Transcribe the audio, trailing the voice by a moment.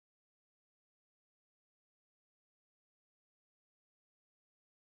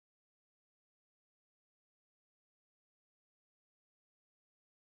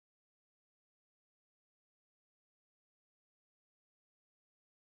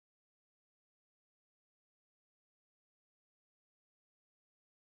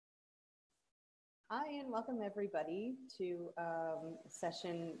Hi, and welcome everybody to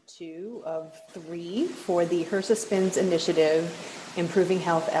session 2 of 3 for the HRSA SPINS initiative, Improving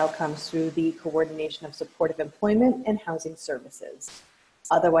Health Outcomes Through the Coordination of Supportive Employment and Housing Services,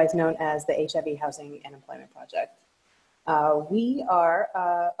 otherwise known as the HIV Housing and Employment Project. We are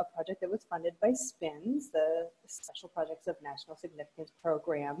a project that was funded by SPINS, the Special Projects of National Significance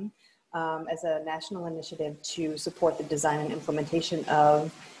Program, as a national initiative to support the design and implementation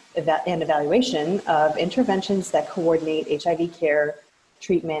of and evaluation of interventions that coordinate HIV care,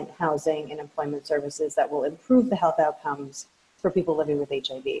 treatment, housing, and employment services that will improve the health outcomes for people living with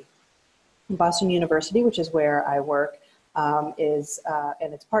HIV. Boston University, which is where I work, and its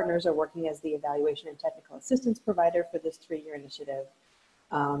partners are working as the evaluation and technical assistance provider for this 3-year initiative.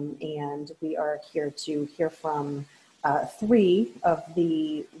 And we are here to hear from 3 of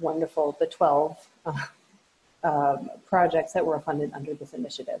the 12 projects that were funded under this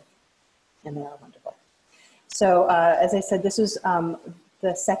initiative, and they are wonderful. So as I said, this is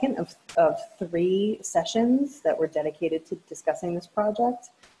the second of 3 sessions that were dedicated to discussing this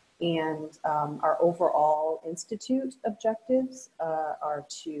project, and our overall institute objectives are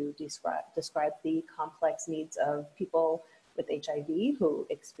to describe the complex needs of people with HIV who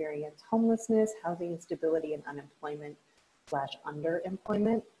experience homelessness, housing instability, and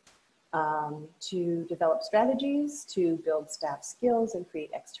unemployment/underemployment. To develop strategies to build staff skills and create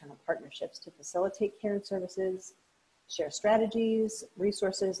external partnerships to facilitate care and services, share strategies,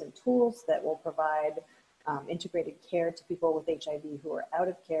 resources, and tools that will provide integrated care to people with HIV who are out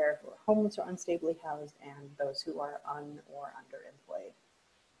of care, who are homeless or unstably housed, and those who are or underemployed.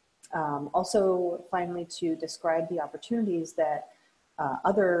 Also, finally, to describe the opportunities that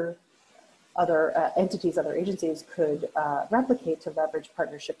other entities, other agencies could replicate to leverage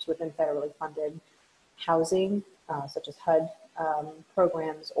partnerships within federally funded housing, such as HUD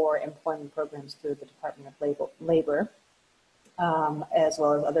programs or employment programs through the Department of Labor, as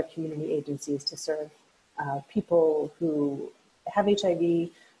well as other community agencies to serve people who have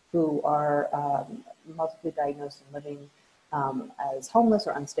HIV, who are multiply diagnosed and living as homeless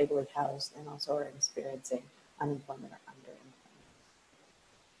or unstably housed, and also are experiencing unemployment or underemployment.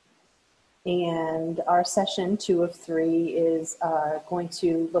 And our session 2 of 3 is going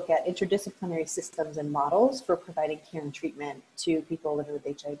to look at interdisciplinary systems and models for providing care and treatment to people living with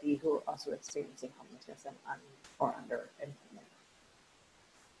HIV who are also experiencing homelessness and or underemployment.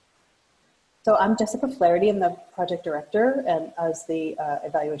 So I'm Jessica Flaherty. I'm the project director and as the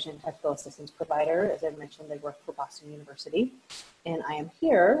evaluation and technical assistance provider. As I mentioned, I work for Boston University. And I am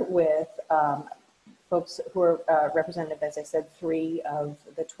here with folks who are representative, as I said, 3 of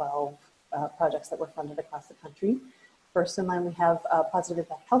the 12 projects that were funded across the country. First in line, we have Positive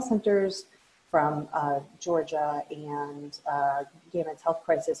Impact Health Centers from Georgia, and Gay Men's Health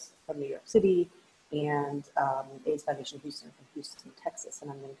Crisis from New York City, and AIDS Foundation Houston from Houston, Texas.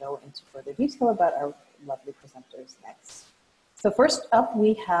 And I'm going to go into further detail about our lovely presenters next. So first up,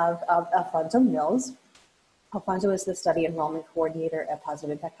 we have Alfonso Mills. Alfonso is the study enrollment coordinator at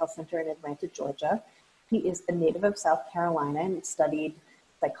Positive Impact Health Center in Atlanta, Georgia. He is a native of South Carolina and studied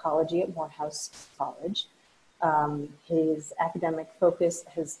psychology at Morehouse College. His academic focus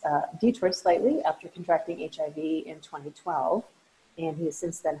has detoured slightly after contracting HIV in 2012, and he has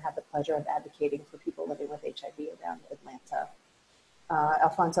since then had the pleasure of advocating for people living with HIV around Atlanta.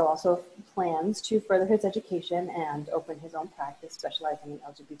 Alfonso also plans to further his education and open his own practice, specializing in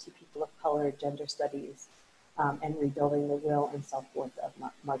LGBT people of color, gender studies, and rebuilding the will and self-worth of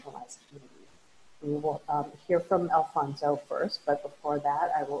marginalized communities. We will hear from Alfonso first, but before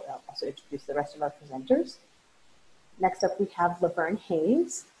that, I will also introduce the rest of our presenters. Next up, we have Laverne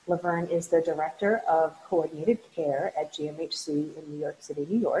Hayes. Laverne is the Director of Coordinated Care at GMHC in New York City,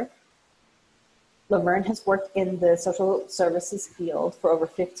 New York. Laverne has worked in the social services field for over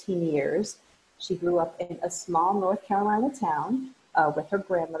 15 years. She grew up in a small North Carolina town with her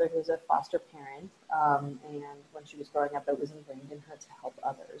grandmother, who was a foster parent, and when she was growing up, it was ingrained in her to help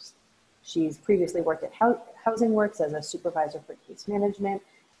others. She's previously worked at Housing Works as a supervisor for case management,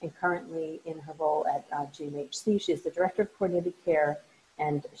 and currently in her role at GMHC, she is the Director of Coordinated Care,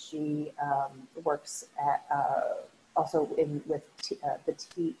 and she works at also with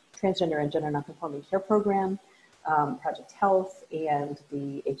the Transgender and Gender Nonconforming Care Program, Project Health, and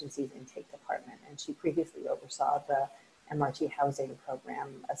the agency's intake department. And she previously oversaw the MRT housing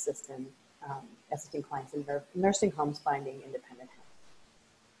program, assisting clients in nursing homes finding independent housing.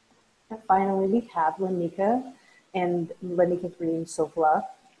 And finally, we have Lanika Green Sofla.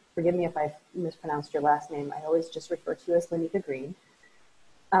 Forgive me if I mispronounced your last name. I always just refer to you as Lanika Green.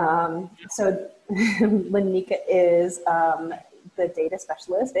 So Lanika is the data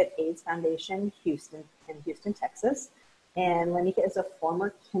specialist at AIDS Foundation Houston in Houston, Texas. And Lanika is a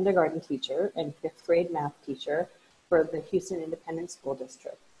former kindergarten teacher and fifth grade math teacher for the Houston Independent School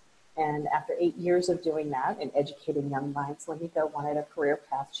District. And after 8 years of doing that and educating young minds, Lanika wanted a career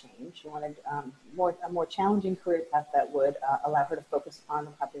path change. She wanted a more challenging career path that would allow her to focus on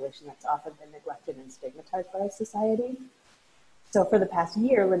the population that's often been neglected and stigmatized by society. So for the past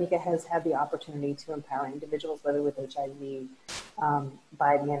year, Lanika has had the opportunity to empower individuals living with HIV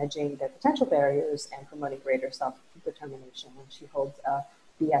by managing their potential barriers and promoting greater self-determination. And she holds a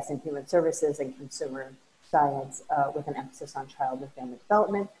BS in Human Services and Consumer Science with an emphasis on child and family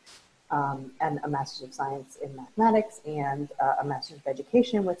development, and a Master's of Science in Mathematics, and a Master's of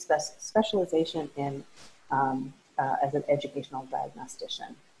Education with specialization in as an educational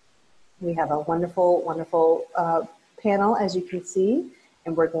diagnostician. We have a wonderful, wonderful panel, as you can see,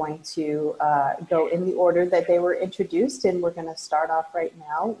 and we're going to go in the order that they were introduced, and we're going to start off right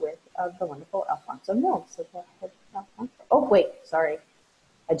now with the wonderful Alfonso Mills. So go ahead, Alfonso. Oh, wait, sorry.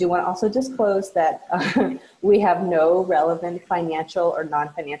 I do want to also disclose that we have no relevant financial or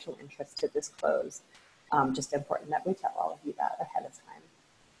non-financial interest to disclose. Just important that we tell all of you that ahead of time.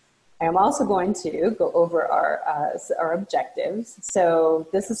 I am also going to go over our objectives. So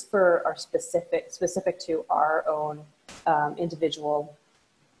this is for our specific to our own individual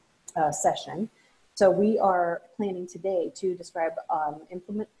session. So we are planning today to describe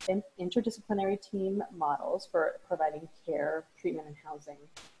implement interdisciplinary team models for providing care, treatment, and housing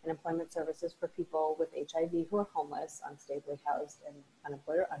and employment services for people with HIV who are homeless, unstably housed, and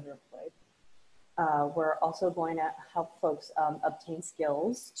unemployed or underemployed. We're also going to help folks obtain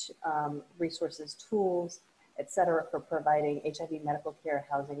skills, resources, tools, etc., for providing HIV medical care,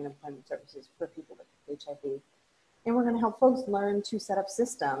 housing, and employment services for people with HIV. And we're going to help folks learn to set up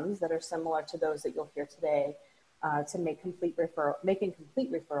systems that are similar to those that you'll hear today to making complete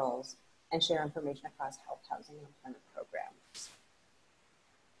referrals and share information across health, housing, and employment programs.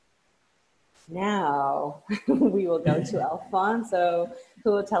 Now, we will go to Alfonso,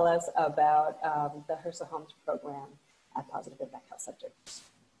 who will tell us about the HRSA Homes program at Positive Impact Health Centers.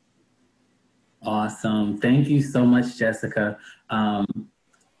 Awesome. Thank you so much, Jessica.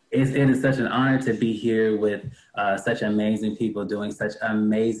 It is such an honor to be here with such amazing people doing such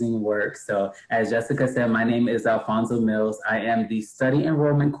amazing work. So as Jessica said, my name is Alfonso Mills. I am the study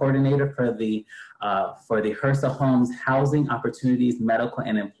enrollment coordinator for the HRSA Homes Housing Opportunities Medical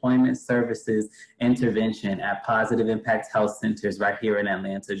and Employment Services Intervention at Positive Impact Health Centers right here in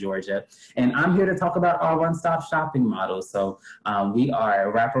Atlanta, Georgia. And I'm here to talk about our one-stop shopping model. So we are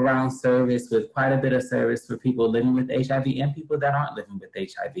a wraparound service with quite a bit of service for people living with HIV and people that aren't living with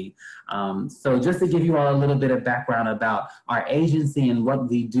HIV. So just to give you all a little bit of background about our agency and what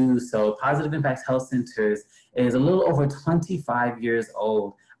we do. So Positive Impact Health Centers is a little over 25 years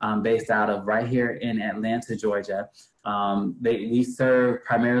old. Based out of right here in Atlanta, Georgia. We serve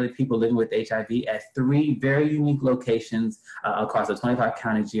primarily people living with HIV at 3 very unique locations across a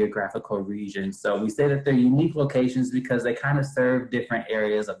 25-county geographical region. So we say that they're unique locations because they kind of serve different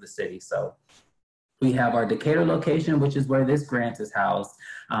areas of the city. So we have our Decatur location, which is where this grant is housed,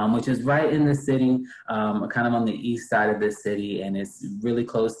 which is right in the city, kind of on the east side of the city, and it's really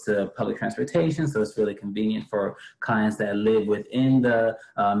close to public transportation, so it's really convenient for clients that live within the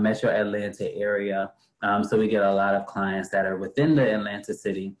metro Atlanta area. So we get a lot of clients that are within the Atlanta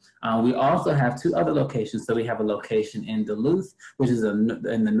city. We also have 2 other locations. So we have a location in Duluth, which is in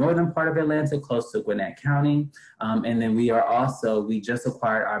the northern part of Atlanta, close to Gwinnett County. And then we just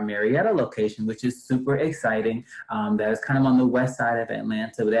acquired our Marietta location, which is super exciting. That is kind of on the west side of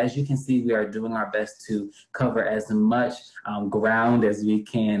Atlanta. But as you can see, we are doing our best to cover as much ground as we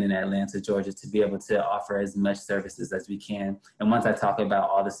can in Atlanta, Georgia, to be able to offer as much services as we can. And once I talk about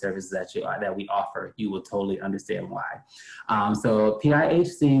all the services that we offer, you will totally understand why. So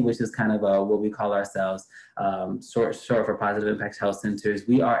PIHC, which is kind of what we call ourselves, short for Positive Impact Health Centers,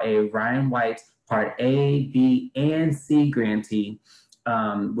 we are a Ryan White Part A, B, and C grantee,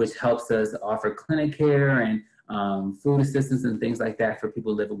 which helps us offer clinic care and food assistance and things like that for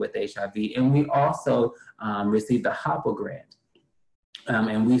people living with HIV. And we also received the HOPA grant.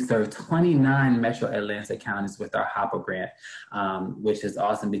 And we serve 29 metro Atlanta counties with our HOPA grant, which is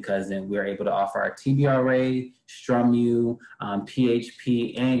awesome because then we're able to offer our TBRA, STRUMU,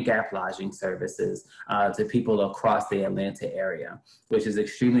 PHP, and gap lodging services to people across the Atlanta area, which is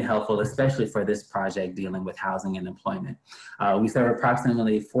extremely helpful, especially for this project dealing with housing and employment. We serve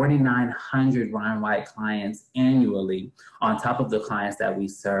approximately 4,900 Ryan White clients annually, on top of the clients that we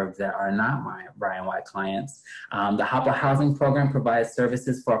serve that are not Ryan White clients. The HOPA housing program provides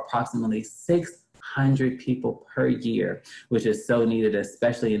services for approximately 500 people per year, which is so needed,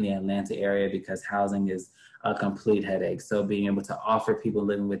 especially in the Atlanta area, because housing is a complete headache. So being able to offer people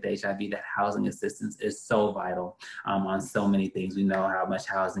living with HIV that housing assistance is so vital on so many things. We know how much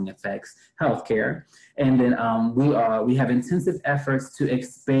housing affects healthcare. And then we have intensive efforts to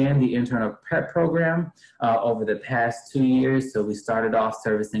expand the internal PrEP program over the past 2 years. So we started off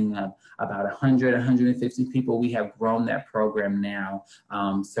servicing about 100, 150 people. We have grown that program now,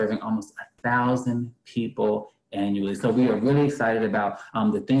 serving almost 1,000 people annually. So we are really excited about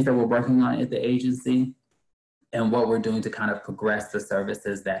the things that we're working on at the agency and what we're doing to kind of progress the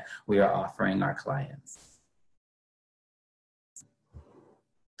services that we are offering our clients.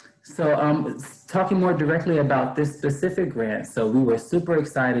 So talking more directly about this specific grant, so we were super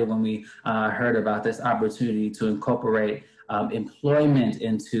excited when we heard about this opportunity to incorporate employment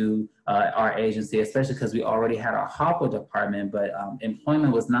into our agency, especially because we already had our HOPWA department, but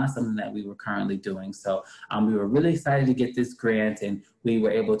employment was not something that we were currently doing. So we were really excited to get this grant, and we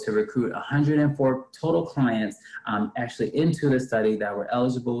were able to recruit 104 total clients actually into the study that were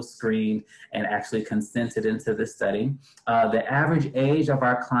eligible, screened, and actually consented into the study. The average age of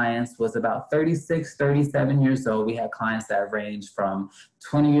our clients was about 36, 37 years old. We had clients that range from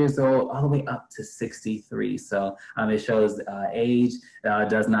 20 years old all the way up to 63. So it shows age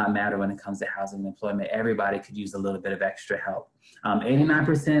does not matter when it comes to housing and employment. Everybody could use a little bit of extra help.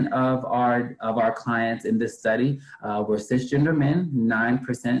 89% of our clients in this study were cisgender men.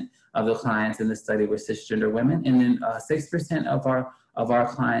 9% of the clients in the study were cisgender women, and then 6% of our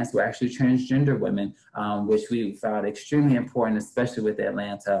clients were actually transgender women, which we found extremely important, especially with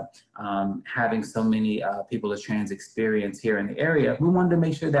Atlanta having so many people of trans experience here in the area. We wanted to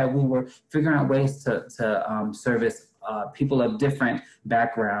make sure that we were figuring out ways to service people of different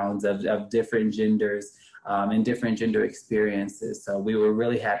backgrounds, of different genders, and different gender experiences. So we were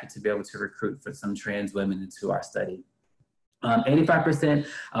really happy to be able to recruit for some trans women into our study. 85%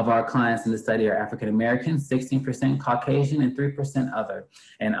 of our clients in the study are African American, 16% Caucasian, and 3% other.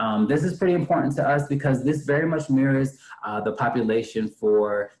 And this is pretty important to us because this very much mirrors the population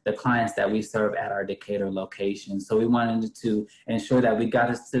for the clients that we serve at our Decatur location. So we wanted to ensure that we got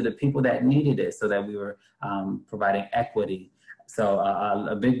us to the people that needed it, so that we were providing equity. So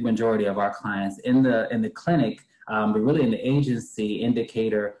a big majority of our clients in the clinic, but really in the agency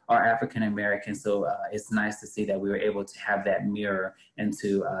indicator, are African American. So it's nice to see that we were able to have that mirror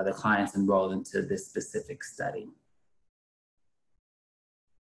into the clients enrolled into this specific study.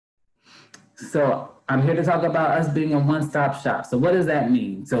 So I'm here to talk about us being a one-stop shop. So what does that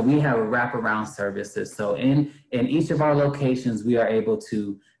mean? So we have wraparound services. So in each of our locations, we are able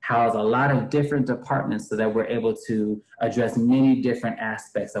to house a lot of different departments so that we're able to address many different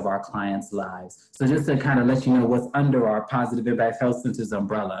aspects of our clients' lives. So just to kind of let you know what's under our Positive Impact Health Centers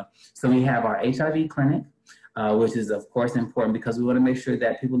umbrella. So we have our HIV clinic, which is of course important because we want to make sure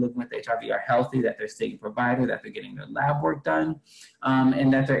that people living with HIV are healthy, that they're seeing a provider, that they're getting their lab work done,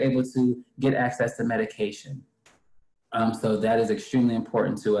 and that they're able to get access to medication. So that is extremely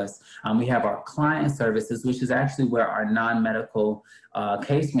important to us. We have our client services, which is actually where our non-medical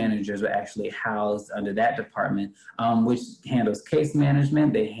case managers are actually housed under that department, which handles case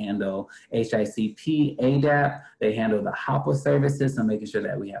management. They handle HICP, ADAP. They handle the HOPWA services, so making sure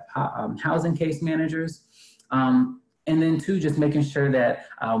that we have housing case managers. And then two, just making sure that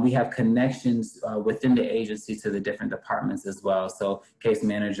we have connections within the agency to the different departments as well. So case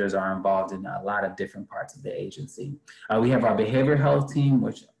managers are involved in a lot of different parts of the agency. We have our behavioral health team,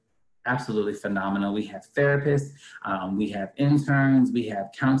 which absolutely phenomenal. We have therapists, we have interns, we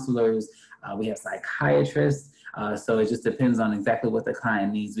have counselors, we have psychiatrists. So it just depends on exactly what the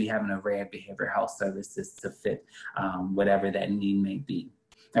client needs. We have an array of behavioral health services to fit whatever that need may be.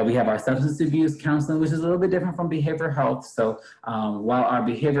 We have our substance abuse counseling, which is a little bit different from behavioral health. So while our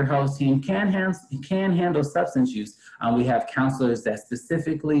behavioral health team can handle substance use, we have counselors that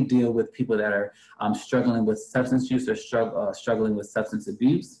specifically deal with people that are struggling with substance use or struggling with substance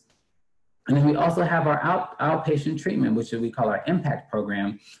abuse. And then we also have our outpatient treatment, which we call our impact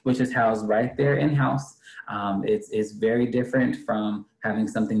program, which is housed right there in-house. It's very different from having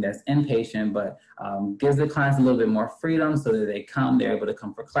something that's inpatient, but gives the clients a little bit more freedom so that they're able to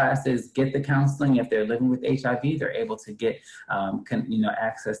come for classes, get the counseling. If they're living with HIV, they're able to get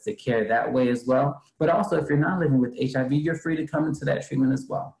access to care that way as well. But also, if you're not living with HIV, you're free to come into that treatment as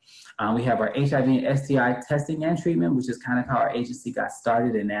well. We have our HIV and STI testing and treatment, which is kind of how our agency got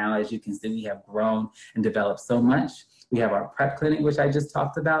started. And now, as you can see, we have grown and developed so much. We have our PrEP clinic, which I just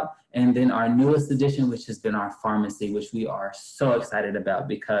talked about, and then our newest addition, which has been our pharmacy, which we are so excited about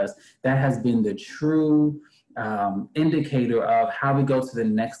because that has been the true indicator of how we go to the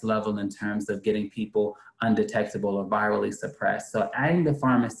next level in terms of getting people undetectable or virally suppressed. So adding the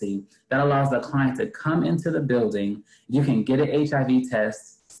pharmacy, that allows the client to come into the building, you can get an HIV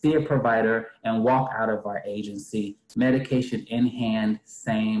test, see a provider, and walk out of our agency, medication in hand,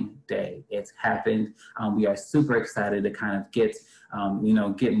 same day. It's happened. We are super excited to kind of get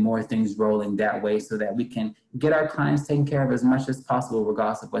more things rolling that way so that we can get our clients taken care of as much as possible,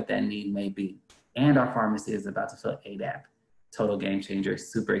 regardless of what that need may be. And our pharmacy is about to fill ADAP. Total game changer,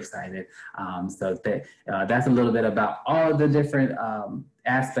 super excited. So that's a little bit about all the different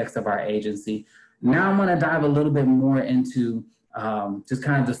aspects of our agency. Now I'm gonna dive a little bit more into just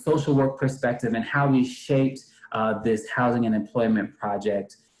kind of the social work perspective and how we shaped this housing and employment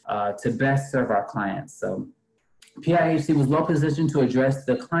project to best serve our clients. So PIHC was well positioned to address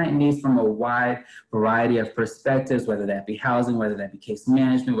the client needs from a wide variety of perspectives, whether that be housing, whether that be case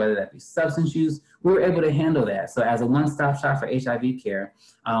management, whether that be substance use. We were able to handle that. So as a one-stop shop for HIV care,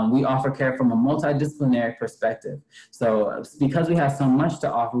 we offer care from a multidisciplinary perspective. So because we have so much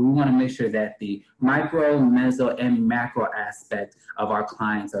to offer, we want to make sure that the micro, meso, and macro aspect of our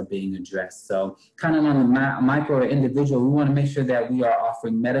clients are being addressed. So kind of on the micro or individual, we want to make sure that we are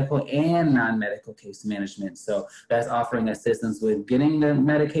offering medical and non-medical case management. So that's offering assistance with getting the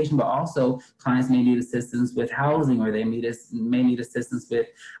medication, but also clients may need assistance with housing, or they may need assistance with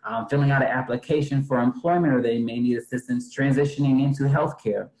filling out an application for employment, or they may need assistance transitioning into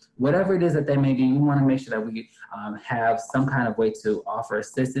healthcare. Whatever it is that they may be, we want to make sure that we have some kind of way to offer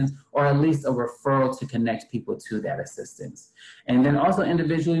assistance, or at least a referral to connect people to that assistance. And then also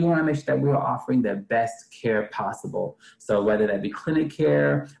individually, we want to make sure that we are offering the best care possible. So whether that be clinic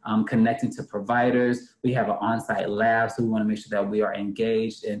care, connecting to providers, we have an on-site lab, so we want to make sure that we are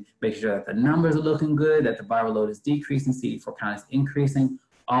engaged and make sure that the numbers are looking good, that the viral load is decreasing, CD4 count is increasing,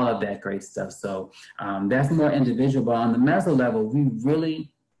 all of that great stuff. So that's more individual, but on the meso level, we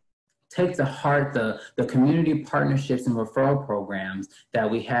really take to heart the community partnerships and referral programs that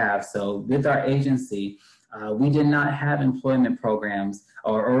we have. So with our agency, we did not have employment programs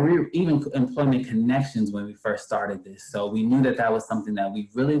or even employment connections when we first started this. So we knew that that was something that we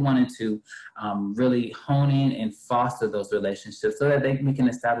really wanted to really hone in and foster those relationships so that we can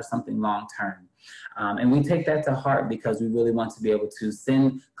establish something long-term. And we take that to heart because we really want to be able to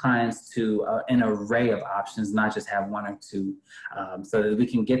send clients to an array of options, not just have one or two, so that we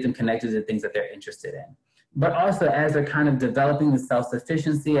can get them connected to things that they're interested in. But also as they're kind of developing the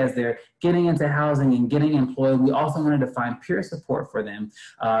self-sufficiency, as they're getting into housing and getting employed, we also wanted to find peer support for them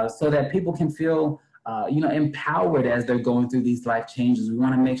so that people can feel empowered as they're going through these life changes. We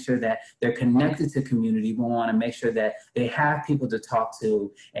want to make sure that they're connected to community. We want to make sure that they have people to talk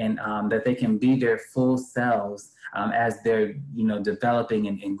to and that they can be their full selves as they're developing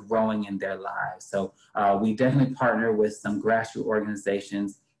and growing in their lives. So we definitely partner with some grassroots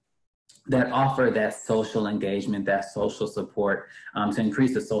organizations that offer that social engagement, that social support to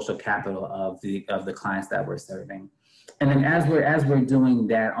increase the social capital of the clients that we're serving. And then as we're doing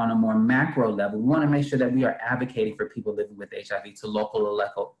that on a more macro level, we want to make sure that we are advocating for people living with HIV to local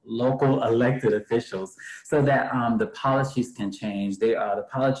elected officials, so that the policies can change. The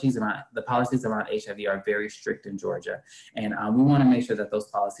policies around HIV are very strict in Georgia, and we want to make sure that those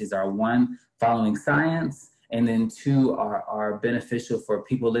policies are, one, following science, and then two, are beneficial for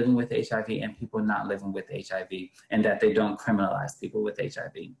people living with HIV and people not living with HIV, and that they don't criminalize people with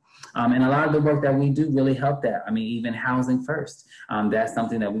HIV. And a lot of the work that we do really help that. I mean, even housing first. That's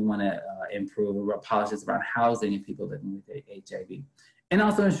something that we want to improve, policies around housing and people living with HIV. And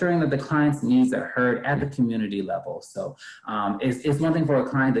also ensuring that the client's needs are heard at the community level. So it's one thing for a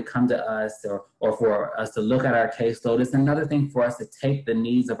client to come to us or for us to look at our caseload. It's another thing for us to take the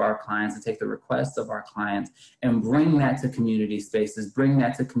needs of our clients and take the requests of our clients and bring that to community spaces, bring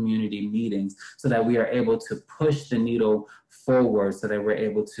that to community meetings so that we are able to push the needle forward, so that we're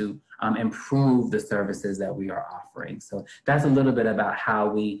able to improve the services that we are offering. So that's a little bit about how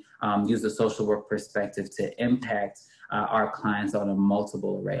we use the social work perspective to impact our clients on a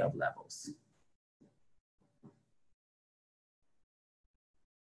multiple array of levels.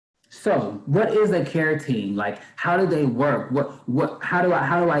 So what is a care team? Like, how do they work? How do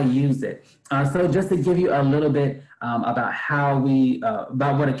I use it? So just to give you a little bit about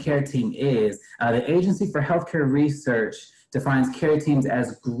about what a care team is, the Agency for Healthcare Research defines care teams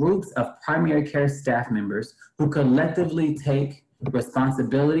as groups of primary care staff members who collectively take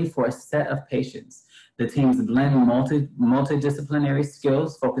responsibility for a set of patients. The teams blend multidisciplinary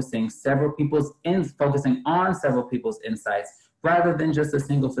skills, focusing on several people's insights rather than just a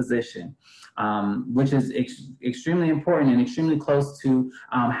single physician, which is extremely important and extremely close to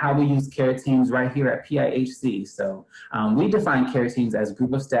how we use care teams right here at PIHC. So we define care teams as a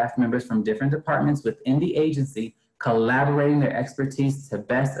group of staff members from different departments within the agency collaborating their expertise to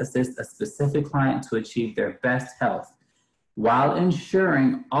best assist a specific client to achieve their best health, while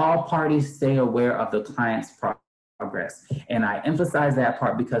ensuring all parties stay aware of the client's progress. And I emphasize that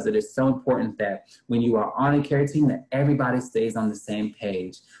part because it is so important that when you are on a care team, that everybody stays on the same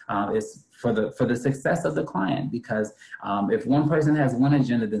page. It's for the success of the client, because if one person has one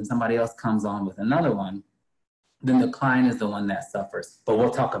agenda, then somebody else comes on with another one, then the client is the one that suffers. But we'll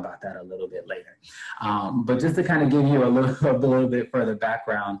talk about that a little bit later. But just to kind of give you a little bit further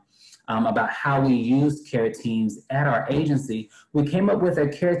background about how we use care teams at our agency, we came up with a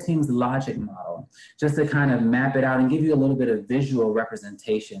care teams logic model, just to kind of map it out and give you a little bit of visual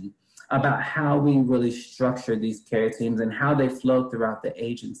representation about how we really structure these care teams and how they flow throughout the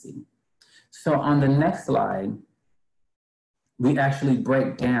agency. So on the next slide, we actually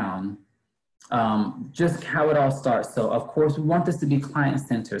break down just how it all starts. So of course, we want this to be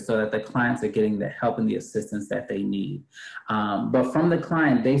client-centered so that the clients are getting the help and the assistance that they need. But from the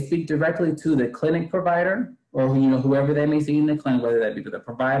client, they speak directly to the clinic provider, or whoever they may see in the clinic, whether that be the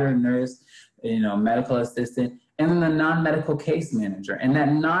provider, nurse, medical assistant, and then the non-medical case manager. And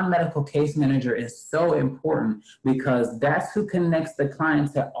that non-medical case manager is so important because that's who connects the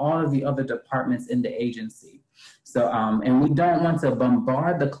client to all of the other departments in the agency. So, and we don't want to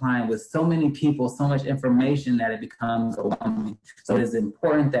bombard the client with so many people, so much information that it becomes overwhelming. So it is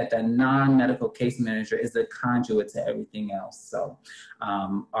important that the non-medical case manager is a conduit to everything else. So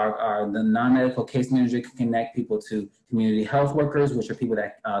the non-medical case manager can connect people to community health workers, which are people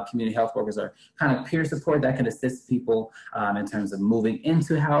that community health workers are kind of peer support that can assist people in terms of moving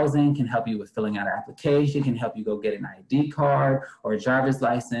into housing, can help you with filling out an application, can help you go get an ID card or a driver's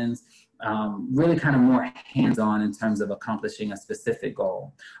license. Really kind of more hands-on in terms of accomplishing a specific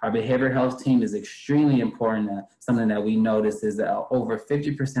goal. Our behavioral health team is extremely important. Something that we notice is that over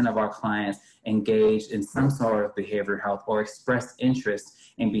 50% of our clients engage in some sort of behavioral health or express interest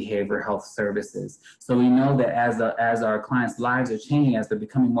in behavioral health services. So we know that as our clients' lives are changing, as they're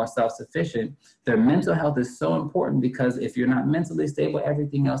becoming more self-sufficient, their mental health is so important, because if you're not mentally stable,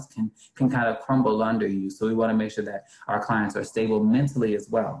 everything else can kind of crumble under you. So we want to make sure that our clients are stable mentally as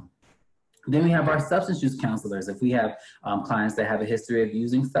well. Then we have our substance use counselors. If we have clients that have a history of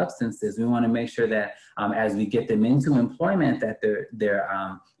using substances, we want to make sure that as we get them into employment, that they're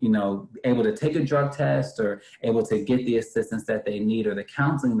able to take a drug test or able to get the assistance that they need or the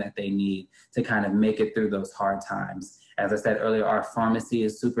counseling that they need to kind of make it through those hard times. As I said earlier, our pharmacy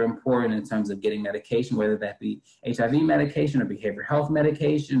is super important in terms of getting medication, whether that be HIV medication or behavioral health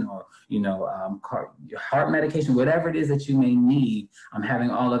medication or, heart medication, whatever it is that you may need.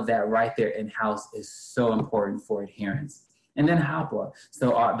 Having all of that right there in-house is so important for adherence. And then HOPWA. So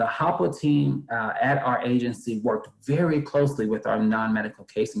the HOPWA team at our agency worked very closely with our non-medical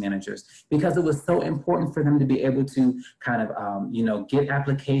case managers, because it was so important for them to be able to kind of, get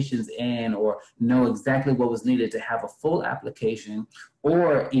applications in or know exactly what was needed to have a full application,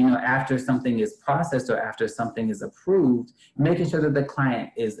 or, after something is processed or after something is approved, making sure that the client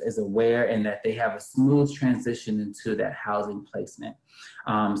is aware and that they have a smooth transition into that housing placement.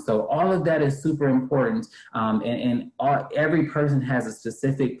 So all of that is super important, and every person has a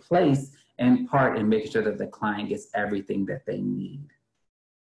specific place and part in making sure that the client gets everything that they need.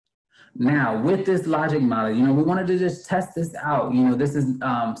 Now, with this logic model, we wanted to just test this out. This is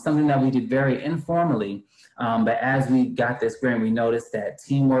something that we did very informally, but as we got this grant, we noticed that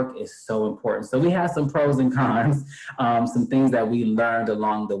teamwork is so important. So we have some pros and cons, some things that we learned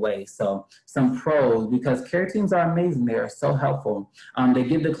along the way. So some pros, because care teams are amazing. They are so helpful. They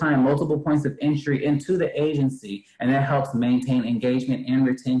give the client multiple points of entry into the agency, and that helps maintain engagement and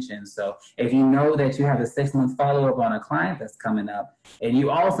retention. So if you know that you have a 6-month follow-up on a client that's coming up, and you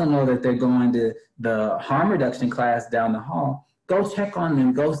also know that they're going to the harm reduction class down the hall, go check on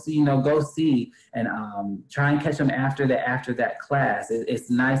them, go see, and try and catch them after that class. It's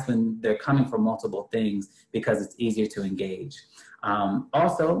nice when they're coming for multiple things, because it's easier to engage.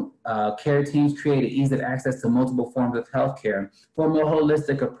 Also, care teams create an ease of access to multiple forms of healthcare for a more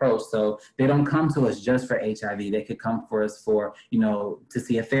holistic approach. So they don't come to us just for HIV. They could come for us for, to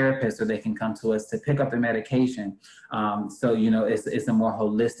see a therapist, or they can come to us to pick up their medication. So, it's a more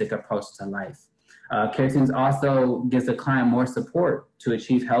holistic approach to life. Care teams also gives the client more support to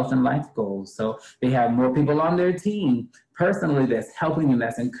achieve health and life goals. So they have more people on their team personally that's helping them,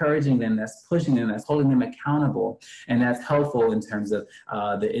 that's encouraging them, that's pushing them, that's holding them accountable. And that's helpful in terms of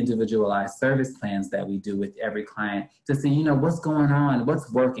the individualized service plans that we do with every client to see, you know, what's going on,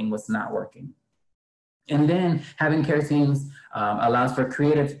 what's working, what's not working. And then having care teams allows for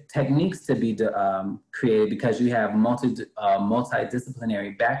creative techniques to be created because you have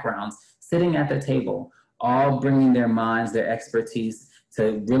multidisciplinary backgrounds sitting at the table, all bringing their minds, their expertise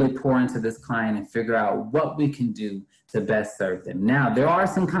to really pour into this client and figure out what we can do to best serve them. Now, there are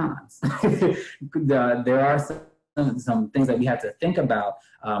some cons. There are some things that we have to think about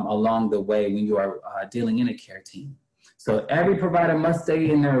along the way when you are dealing in a care team. So every provider must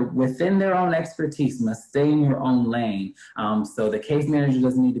stay within their own expertise, must stay in your own lane. So the case manager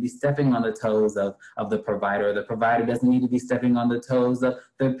doesn't need to be stepping on the toes of the provider. The provider doesn't need to be stepping on the toes of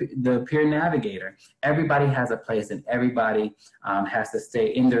the peer navigator. Everybody has a place, and everybody has to stay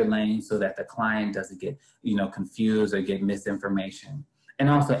in their lane so that the client doesn't get, you know, confused or get misinformation. And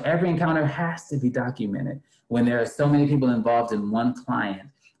also, every encounter has to be documented. When there are so many people involved in one client,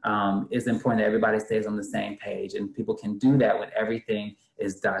 it's important that everybody stays on the same page, and people can do that when everything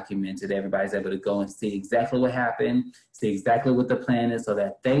is documented. Everybody's able to go and see exactly what happened, see exactly what the plan is so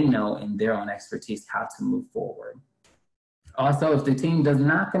that they know in their own expertise how to move forward. Also, if the team does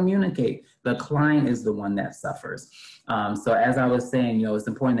not communicate, the client is the one that suffers. So as I was saying, you know, it's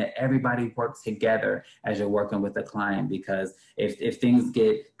important that everybody works together as you're working with the client, because if things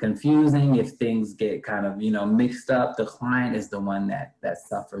get confusing, if things get kind of, you know, mixed up, the client is the one that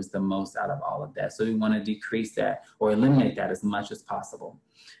suffers the most out of all of that. So we want to decrease that or eliminate that as much as possible.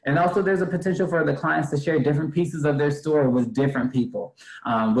 And also there's a potential for the clients to share different pieces of their story with different people,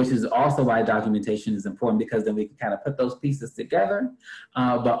 which is also why documentation is important, because then we can kind of put those pieces together.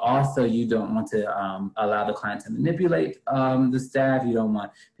 But also you don't want to allow the client to manipulate the staff. You don't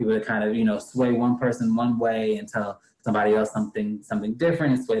want people to kind of, you know, sway one person one way and tell somebody else something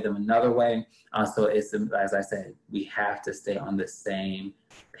different and sway them another way. So it's, as I said, we have to stay on the same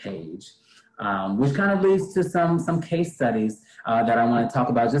page. Which kind of leads to some case studies that I want to talk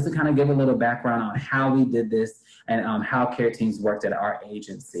about, just to kind of give a little background on how we did this and how care teams worked at our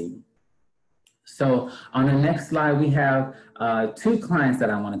agency. So on the next slide, we have two clients that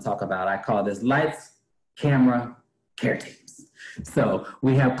I want to talk about. I call this lights, camera, care teams. So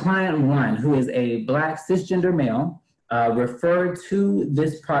we have client one, who is a Black cisgender male, referred to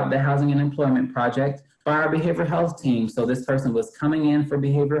the Housing and Employment Project by our behavioral health team. So this person was coming in for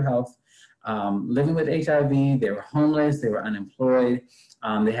behavioral health, living with HIV, they were homeless, they were unemployed,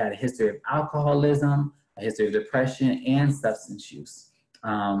 they had a history of alcoholism, a history of depression, and substance use.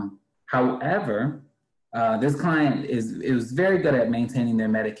 However, this client was very good at maintaining their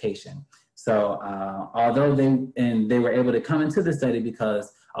medication. So although they were able to come into the study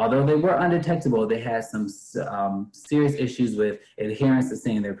because although they were undetectable, they had some serious issues with adherence to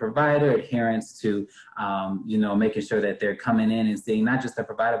seeing their provider, adherence to, you know, making sure that they're coming in and seeing not just the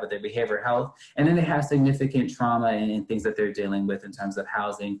provider, but their behavioral health. And then they have significant trauma and things that they're dealing with in terms of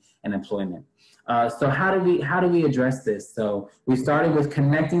housing and employment. So how do we address this? So we started with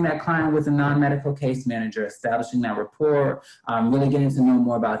connecting that client with a non-medical case manager, establishing that rapport, really getting to know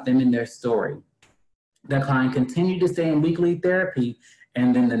more about them and their story. The client continued to stay in weekly therapy,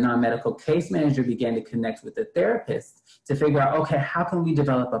 and then the non-medical case manager began to connect with the therapist to figure out, okay, how can we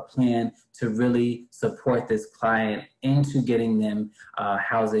develop a plan to really support this client into getting them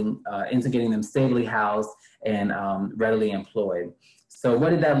housing, into getting them stably housed and readily employed. So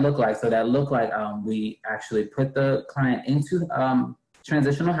what did that look like? So that looked like we actually put the client into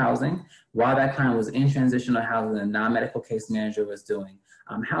transitional housing. While that client was in transitional housing, the non-medical case manager was doing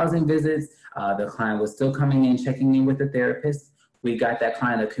housing visits. The client was still coming in, checking in with the therapist. We got that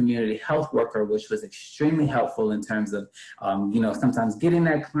client a community health worker, which was extremely helpful in terms of, you know, sometimes getting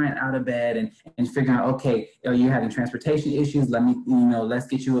that client out of bed and figuring out, okay, are you having transportation issues? Let's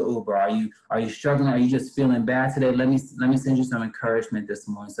get you an Uber. Are you struggling? Are you just feeling bad today? Let me send you some encouragement this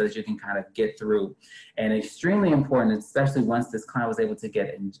morning so that you can kind of get through. And extremely important, especially once this client was able to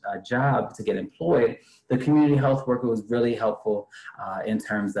get a job, to get employed, the community health worker was really helpful in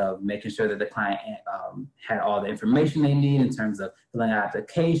terms of making sure that the client had all the information they need in terms of filling out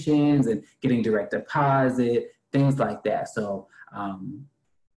applications and getting direct deposit, things like that. So, and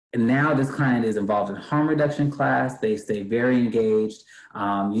now this client is involved in harm reduction class. They stay very engaged.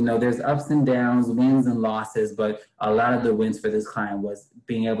 You know, there's ups and downs, wins and losses, but a lot of the wins for this client was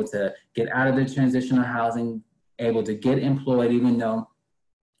being able to get out of the transitional housing, able to get employed, even though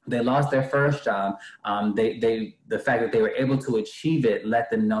they lost their first job. The fact that they were able to achieve it let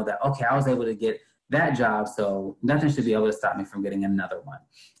them know that, okay, I was able to get that job, so nothing should be able to stop me from getting another one.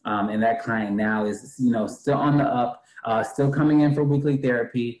 And that client now is, still on the up, still coming in for weekly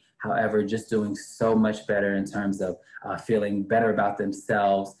therapy. However, just doing so much better in terms of feeling better about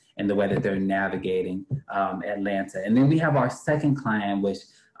themselves and the way that they're navigating Atlanta. And then we have our second client, which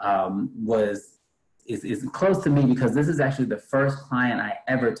is close to me because this is actually the first client I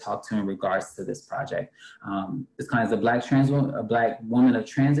ever talked to in regards to this project. This client is a Black woman of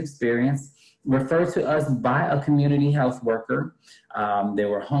trans experience, referred to us by a community health worker. They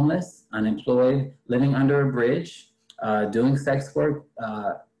were homeless, unemployed, living under a bridge, doing sex work,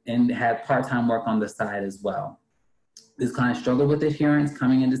 and had part-time work on the side as well. This client struggled with adherence,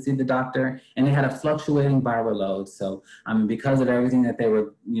 coming in to see the doctor, and they had a fluctuating viral load. So because of everything that they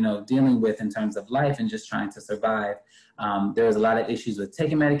were, dealing with in terms of life and just trying to survive, there was a lot of issues with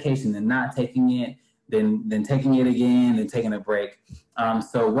taking medication and not taking it, then taking it again, then taking a break.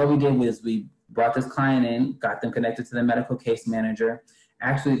 So what we did was we brought this client in, got them connected to the medical case manager.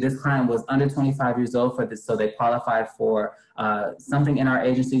 Actually, this client was under 25 years old for this, so they qualified for something in our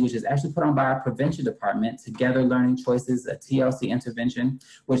agency, which is actually put on by our prevention department, Together Learning Choices, a TLC intervention,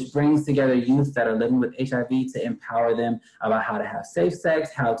 which brings together youth that are living with HIV to empower them about how to have safe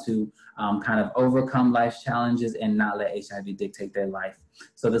sex, how to kind of overcome life's challenges and not let HIV dictate their life.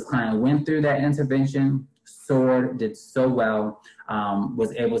 So this client went through that intervention, soared, did so well,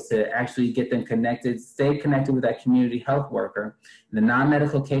 was able to actually get them connected, stay connected with that community health worker. The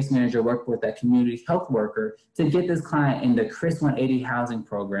non-medical case manager worked with that community health worker to get this client in the CHRIS 180 housing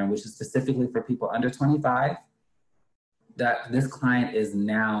program, which is specifically for people under 25. This client is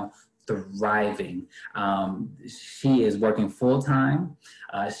now thriving. She is working full-time.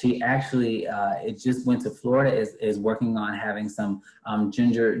 She actually, it just went to Florida, is working on having some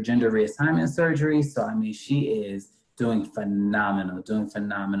gender reassignment surgery. So, I mean, she is doing phenomenal.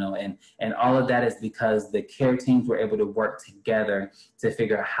 And all of that is because the care teams were able to work together to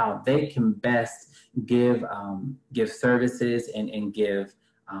figure out how they can best give services and give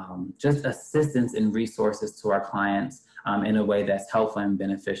just assistance and resources to our clients in a way that's helpful and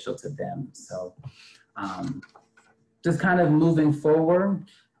beneficial to them. So just kind of moving forward.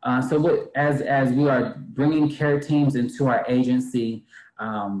 As we are bringing care teams into our agency,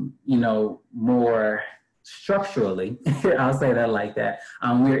 more structurally, I'll say that like that.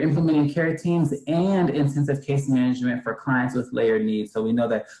 We are implementing care teams and intensive case management for clients with layered needs. So we know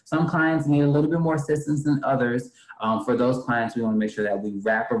that some clients need a little bit more assistance than others. For those clients, we want to make sure that we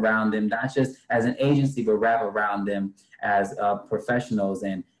wrap around them, not just as an agency, but wrap around them as professionals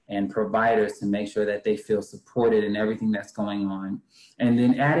and providers to make sure that they feel supported in everything that's going on. And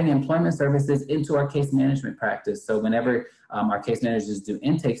then adding employment services into our case management practice. So whenever our case managers do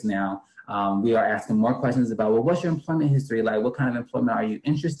intakes now, we are asking more questions about, well, what's your employment history like? What kind of employment are you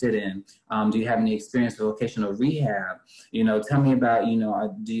interested in? Do you have any experience with vocational rehab? Tell me about, have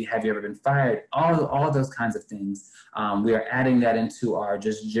you ever been fired? All those kinds of things. We are adding that into our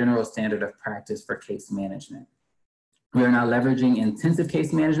just general standard of practice for case management. We are now leveraging intensive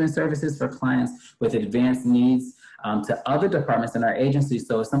case management services for clients with advanced needs to other departments in our agency.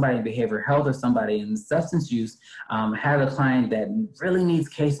 So if somebody in behavioral health or somebody in substance use have a client that really needs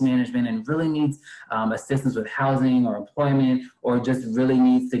case management and really needs assistance with housing or employment, or just really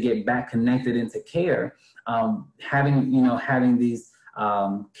needs to get back connected into care, having these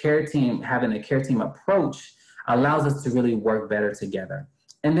care team, having a care team approach allows us to really work better together.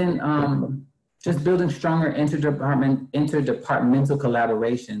 And then just building stronger interdepartmental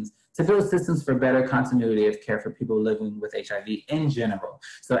collaborations to build systems for better continuity of care for people living with HIV in general.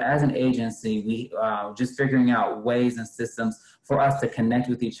 So as an agency, we just figuring out ways and systems for us to connect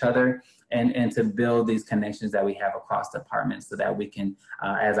with each other and to build these connections that we have across departments so that we can,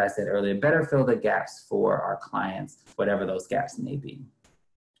 as I said earlier, better fill the gaps for our clients, whatever those gaps may be.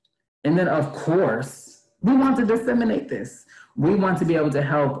 And then of course, we want to disseminate this. We want to be able to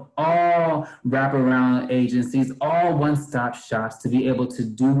help all wraparound agencies, all one-stop shops to be able to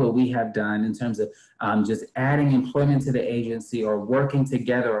do what we have done in terms of just adding employment to the agency or working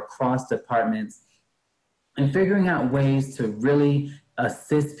together across departments and figuring out ways to really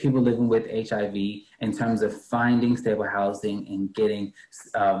assist people living with HIV in terms of finding stable housing and getting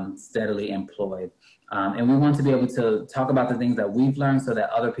steadily employed. And we want to be able to talk about the things that we've learned so that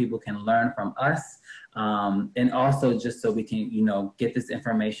other people can learn from us. And also just so we can, get this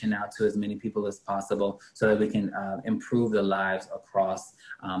information out to as many people as possible so that we can improve the lives across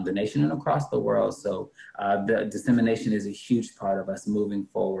the nation and across the world. So the dissemination is a huge part of us moving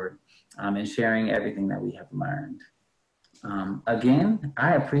forward and sharing everything that we have learned. Again,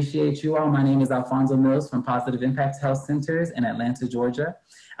 I appreciate you all. My name is Alfonso Mills from Positive Impact Health Centers in Atlanta, Georgia.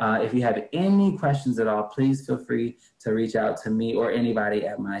 If you have any questions at all, please feel free to reach out to me or anybody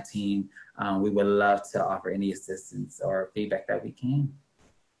at my team. We would love to offer any assistance or feedback that we can.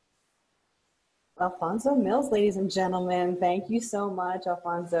 Alfonso Mills, ladies and gentlemen, thank you so much,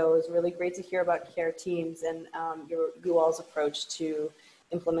 Alfonso. It was really great to hear about care teams and you all's approach to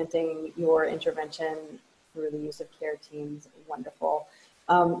implementing your intervention through the use of care teams. Wonderful.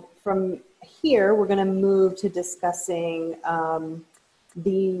 From here, we're going to move to discussing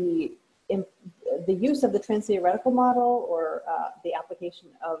the use of the trans-theoretical model or the application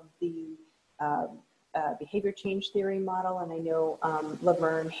of the behavior change theory model. And I know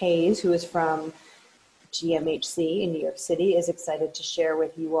Laverne Hayes, who is from GMHC in New York City, is excited to share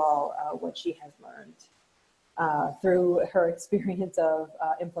with you all what she has learned through her experience of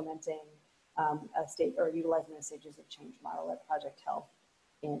implementing a state or utilizing the stages of change model at Project Health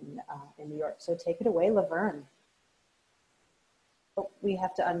in New York. So take it away, Laverne. Oh, you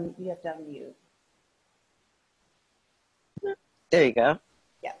have to unmute. There you go.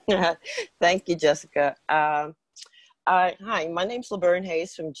 Yeah. Thank you, Jessica. Hi, my name's Laverne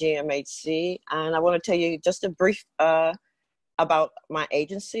Hayes from GMHC, and I want to tell you just a brief about my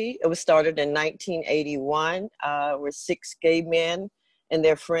agency. It was started in 1981 with 6 gay men and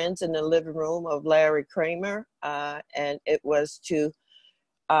their friends in the living room of Larry Kramer, and it was to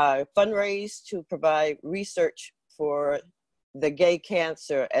fundraise to provide research for the gay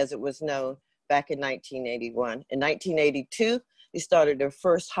cancer as it was known back in 1981. In 1982, they started their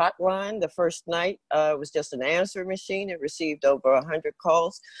first hotline. The first night was just an answering machine. It received over 100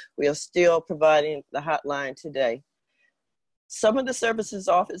 calls. We are still providing the hotline today. Some of the services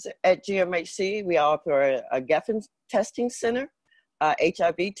offered at GMHC, we offer a Geffen testing center,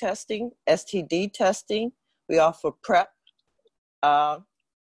 HIV testing, STD testing. We offer PrEP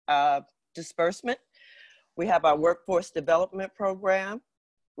disbursement. We have our workforce development program.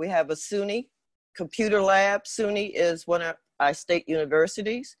 We have a SUNY computer lab. SUNY is one of our state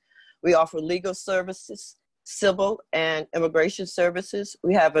universities. We offer legal services, civil and immigration services.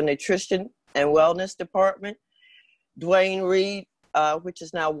 We have a nutrition and wellness department. Dwayne Reed, which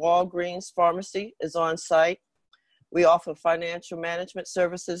is now Walgreens Pharmacy, is on site. We offer financial management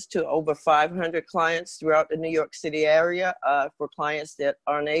services to over 500 clients throughout the New York City area. For clients that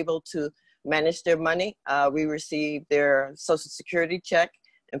are unable to manage their money, we receive their Social Security check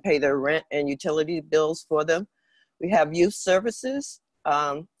and pay their rent and utility bills for them. We have youth services,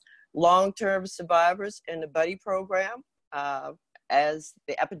 long-term survivors in the buddy program. As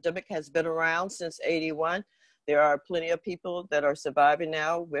the epidemic has been around since '81, there are plenty of people that are surviving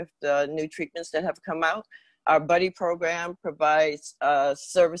now with the new treatments that have come out. Our buddy program provides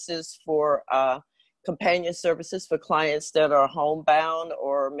services for companion services for clients that are homebound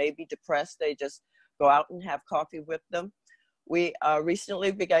or maybe depressed. They just go out and have coffee with them. We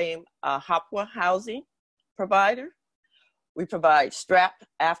recently became a HOPWA housing provider. We provide STRAP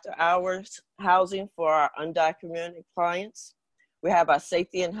after hours housing for our undocumented clients. We have our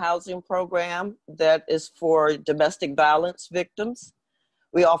safety and housing program that is for domestic violence victims.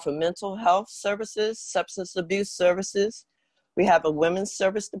 We offer mental health services, substance abuse services. We have a women's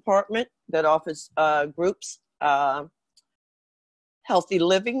service department that offers groups, healthy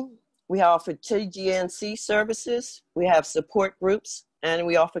living. We offer TGNC services. We have support groups, and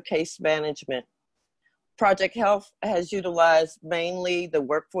we offer case management. Project Health has utilized mainly the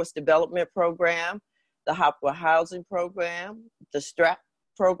workforce development program, the HOPWA housing program, the STRAP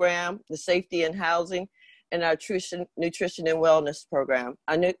program, the safety and housing, and our nutrition and wellness program.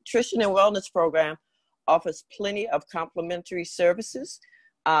 Our nutrition and wellness program offers plenty of complimentary services.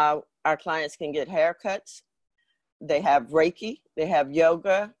 Our clients can get haircuts. They have Reiki. They have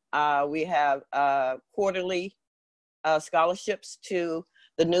yoga. We have quarterly scholarships to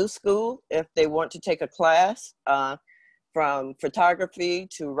the new school if they want to take a class from photography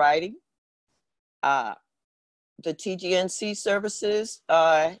to writing. The TGNC services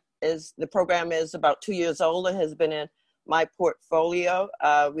the program is about 2 years old and has been in my portfolio.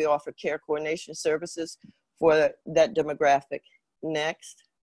 We offer care coordination services for that demographic. Next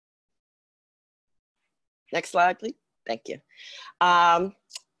slide, please. Thank you.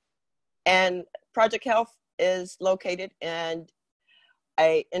 And Project Health is located in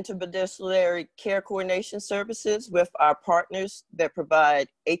a interdisciplinary care coordination services with our partners that provide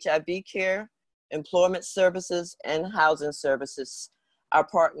HIV care, employment services, and housing services. Our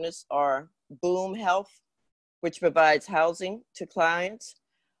partners are Boom Health, which provides housing to clients,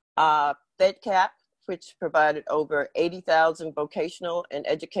 FedCap, which provided over 80,000 vocational and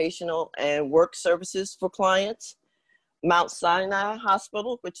educational and work services for clients, Mount Sinai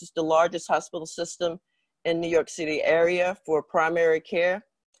Hospital, which is the largest hospital system in New York City area for primary care,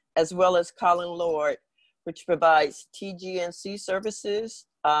 as well as Colin Lord, which provides TGNC services,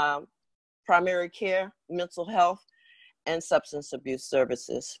 primary care, mental health, and substance abuse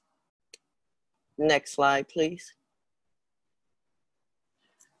services. Next slide, please.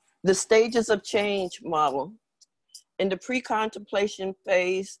 The stages of change model. In the pre-contemplation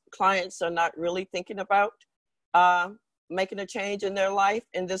phase, clients are not really thinking about making a change in their life.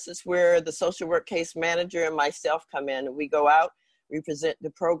 And this is where the social work case manager and myself come in. We go out, we present the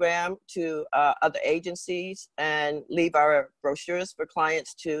program to other agencies and leave our brochures for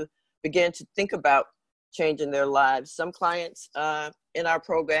clients to begin to think about changing their lives. Some clients in our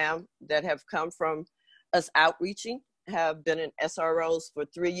program that have come from us outreaching have been in SROs for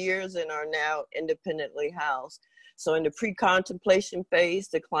 3 years and are now independently housed. So in the pre-contemplation phase,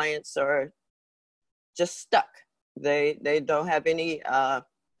 the clients are just stuck. They don't have any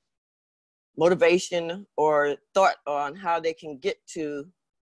motivation or thought on how they can get to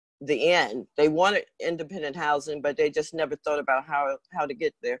the end. They wanted independent housing, but they just never thought about how to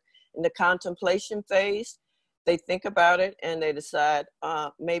get there. In the contemplation phase, they think about it and they decide,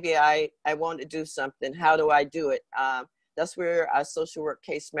 maybe I want to do something. How do I do it? That's where our social work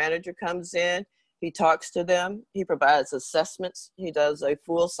case manager comes in. He talks to them. He provides assessments. He does a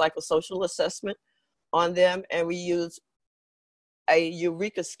full psychosocial assessment on them. And we use a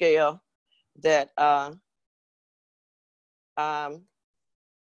Eureka scale that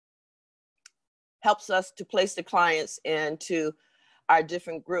helps us to place the clients into our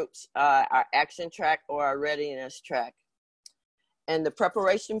different groups, our action track or our readiness track. In the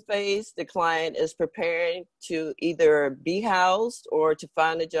preparation phase, the client is preparing to either be housed or to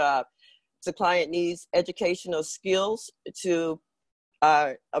find a job. If the client needs educational skills to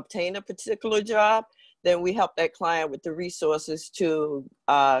obtain a particular job, then we help that client with the resources to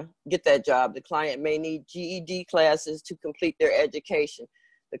get that job. The client may need GED classes to complete their education.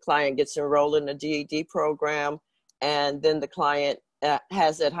 The client gets enrolled in a GED program, and then the client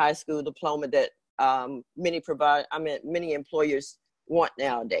has that high school diploma that many employers want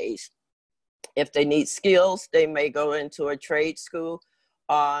nowadays. If they need skills, they may go into a trade school.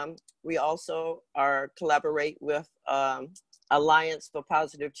 We also collaborate with Alliance for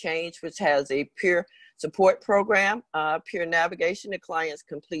Positive Change, which has a peer support program, peer navigation. The clients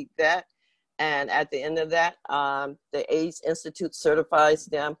complete that. And at the end of that, the AIDS Institute certifies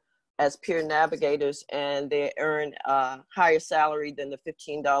them as peer navigators, and they earn a higher salary than the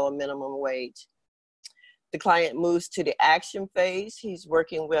 $15 minimum wage. The client moves to the action phase. He's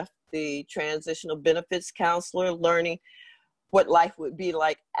working with the transitional benefits counselor, learning what life would be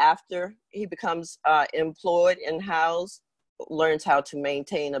like after he becomes employed and housed, learns how to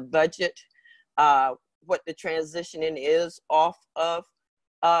maintain a budget, what the transitioning is off of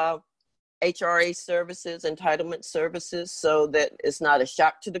HRA services, entitlement services, so that it's not a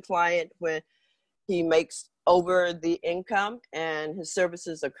shock to the client when he makes over the income and his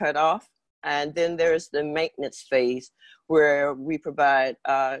services are cut off. And then there's the maintenance phase, where we provide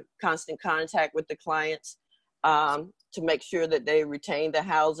constant contact with the clients to make sure that they retain the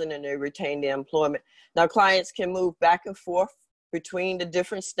housing and they retain the employment. Now, clients can move back and forth between the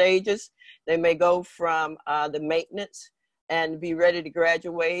different stages. They may go from the maintenance and be ready to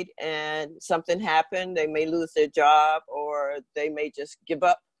graduate, and something happened. They may lose their job, or they may just give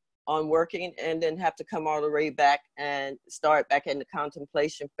up on working and then have to come all the way back and start back in the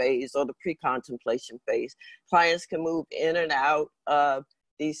contemplation phase or the pre-contemplation phase. Clients can move in and out of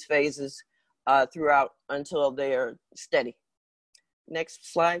these phases throughout until they're steady.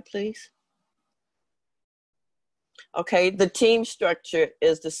 Next slide, please. Okay, the team structure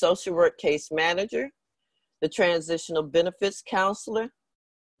is the social work case manager, the transitional benefits counselor,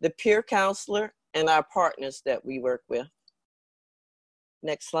 the peer counselor, and our partners that we work with.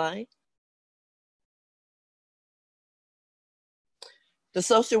 Next slide. The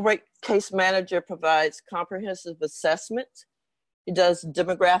social work case manager provides comprehensive assessment. He does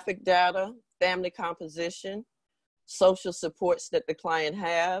demographic data, family composition, social supports that the client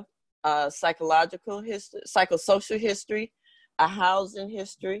have, psychological history, psychosocial history, a housing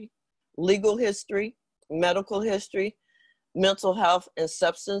history, legal history, medical history, mental health and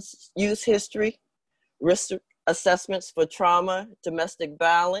substance use history, risk assessments for trauma, domestic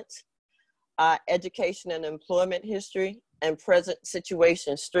violence, education and employment history, and present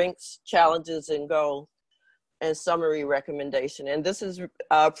situation, strengths, challenges, and goals, and summary recommendation. And this has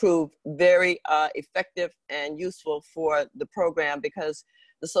proved very effective and useful for the program, because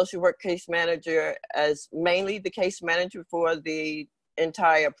the social work case manager is mainly the case manager for the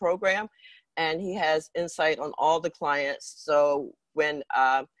entire program. and he has insight on all the clients. So when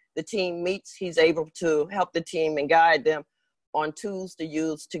the team meets, he's able to help the team and guide them on tools to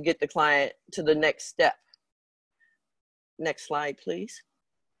use to get the client to the next step. Next slide, please.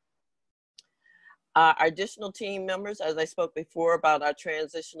 Our additional team members, as I spoke before about our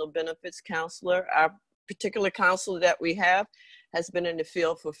transitional benefits counselor, our particular counselor that we have has been in the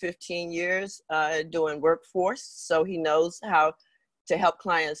field for 15 years doing workforce. So he knows how to help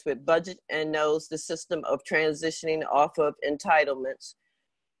clients with budget and knows the system of transitioning off of entitlements.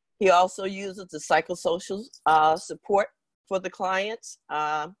 He also uses the psychosocial support for the clients.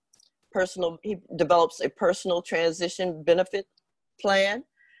 He develops a personal transition benefit plan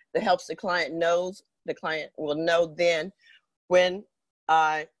that helps the client will know then when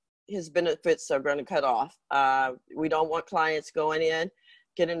his benefits are going to cut off. We don't want clients going in,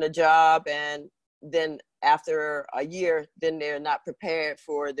 getting a job, and then after a year, then they're not prepared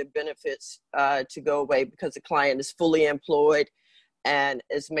for the benefits to go away because the client is fully employed and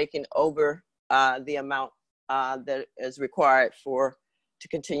is making over the amount that is required to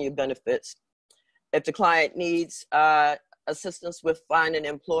continue benefits. If the client needs assistance with finding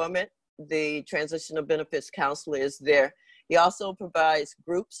employment, the transitional benefits counselor is there. He also provides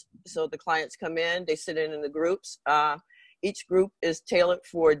groups. So the clients come in, they sit in the groups. Each group is tailored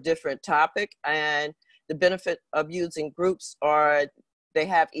for a different topic, and the benefit of using groups are they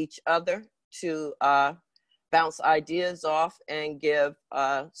have each other to bounce ideas off and give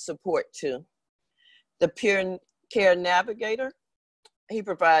support to. The peer care navigator, he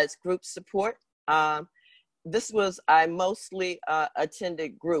provides group support. This was I mostly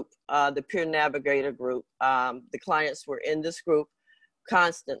attended group, the peer navigator group. The clients were in this group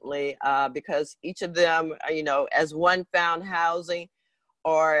constantly because each of them, as one found housing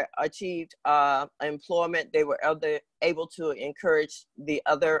or achieved employment, they were able to encourage the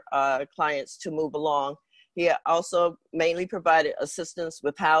other clients to move along. He also mainly provided assistance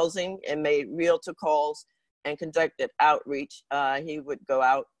with housing and made realtor calls and conducted outreach. He would go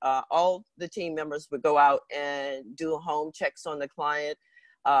out, all the team members would go out and do home checks on the client,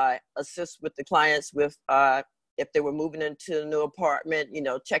 assist with the clients with if they were moving into a new apartment,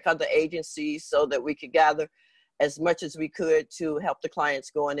 check out the agencies so that we could gather as much as we could to help the clients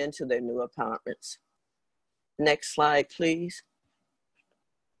going into their new apartments. Next slide, please.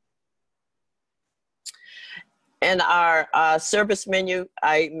 And our service menu,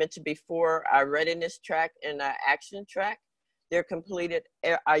 I mentioned before, our readiness track and our action track, they're completed.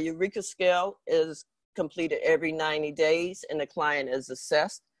 Our Eureka scale is completed every 90 days and the client is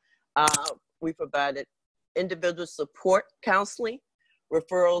assessed. We provided individual support counseling,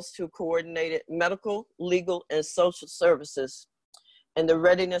 referrals to coordinated medical, legal, and social services. And the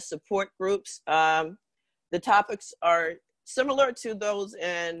readiness support groups, the topics are similar to those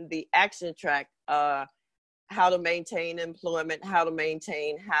in the action track, how to maintain employment, how to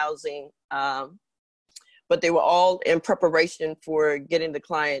maintain housing, but they were all in preparation for getting the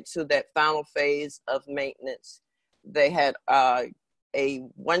client to that final phase of maintenance. They had a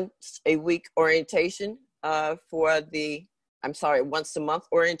once a month orientation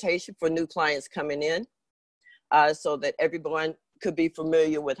for new clients coming in so that everyone could be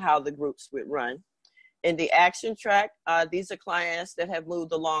familiar with how the groups would run. In the action track, these are clients that have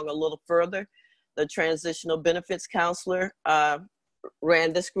moved along a little further. The transitional benefits counselor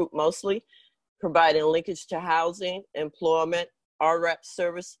ran this group mostly, providing linkage to housing, employment, RREP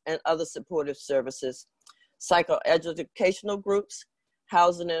service, and other supportive services. Psychoeducational groups,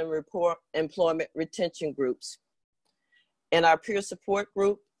 housing and employment retention groups. In our peer support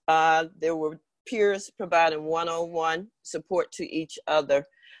group, there were peers providing one-on-one support to each other.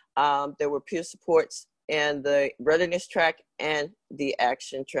 There were peer supports in the readiness track and the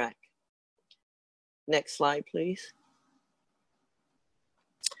action track. Next slide, please.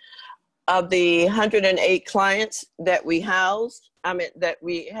 Of the 108 clients that we that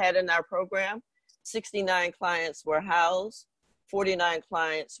we had in our program, 69 clients were housed, 49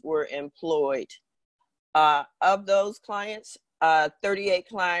 clients were employed. Of those clients, 38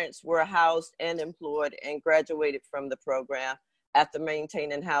 clients were housed and employed and graduated from the program after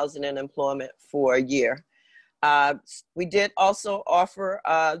maintaining housing and employment for a year. We did also offer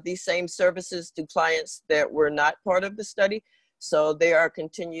these same services to clients that were not part of the study, so they are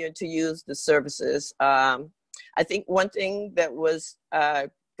continuing to use the services. I think one thing that was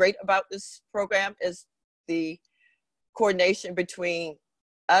great about this program is the coordination between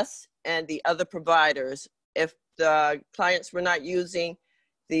us and the other providers. If the clients were not using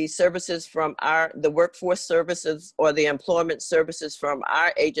the services from the workforce services or the employment services from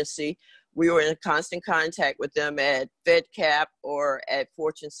our agency, we were in constant contact with them at FedCap or at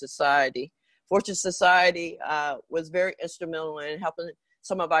Fortune Society. Fortune Society was very instrumental in helping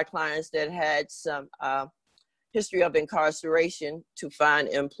some of our clients that had some history of incarceration to find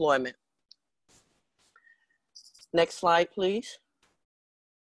employment. Next slide, please.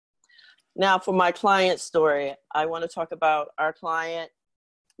 Now for my client story, I want to talk about our client.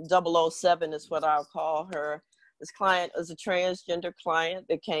 007 is what I'll call her. This client is a transgender client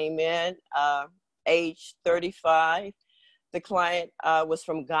that came in, age 35. The client was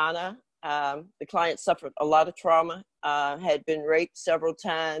from Ghana. The client suffered a lot of trauma, had been raped several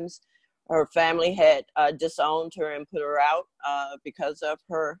times. Her family had disowned her and put her out because of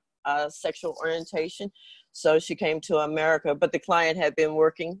her sexual orientation. So she came to America, but the client had been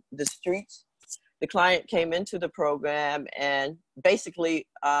working the streets. The client came into the program, and basically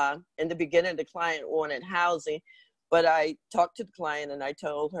in the beginning, the client wanted housing, but I talked to the client and I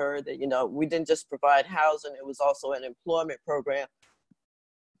told her that, you know, we didn't just provide housing, it was also an employment program.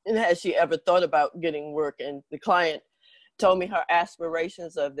 And has she ever thought about getting work? And the client told me her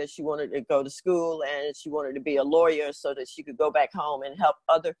aspirations of that she wanted to go to school and she wanted to be a lawyer so that she could go back home and help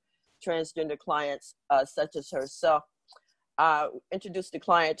other transgender clients such as herself. Introduced the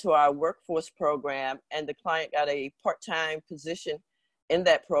client to our workforce program, and the client got a part-time position in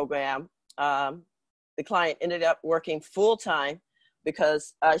that program. The client ended up working full-time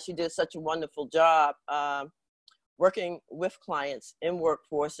because she did such a wonderful job working with clients in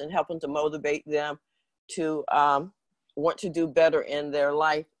workforce and helping to motivate them to want to do better in their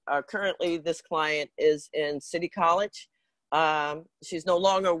life. Currently, this client is in City College. She's no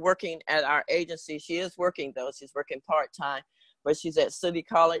longer working at our agency. She is working though, she's working part-time, but she's at City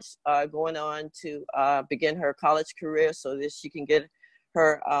College going on to begin her college career so that she can get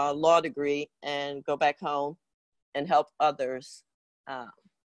her law degree and go back home and help others.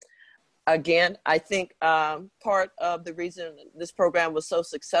 Again, I think part of the reason this program was so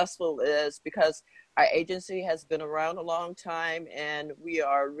successful is because our agency has been around a long time, and we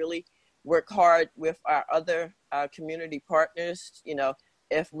are really work hard with our other community partners. You know,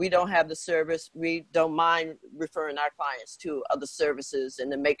 if we don't have the service, we don't mind referring our clients to other services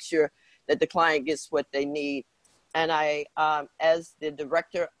and to make sure that the client gets what they need. And I, as the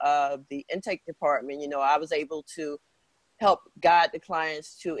director of the intake department, you know, I was able to help guide the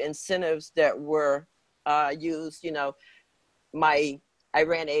clients to incentives that were used. You know, I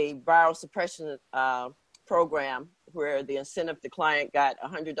ran a viral suppression program where the incentive, the client got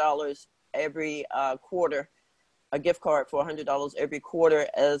 $100 every quarter, a gift card for $100 every quarter,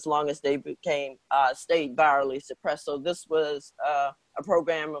 as long as they stayed virally suppressed. So this was a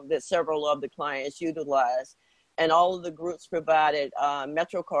program that several of the clients utilized. And all of the groups provided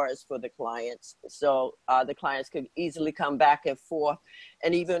Metro cards for the clients. So the clients could easily come back and forth.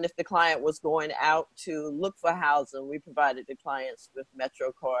 And even if the client was going out to look for housing, we provided the clients with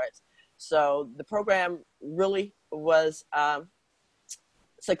Metro cards. So the program really was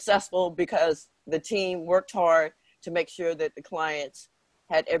successful because the team worked hard to make sure that the clients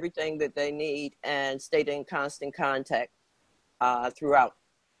had everything that they need and stayed in constant contact throughout.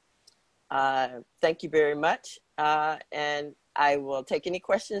 Thank you very much. And I will take any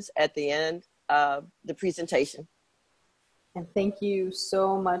questions at the end of the presentation. And thank you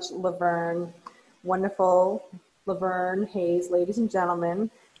so much, Laverne. Wonderful, Laverne Hayes, ladies and gentlemen.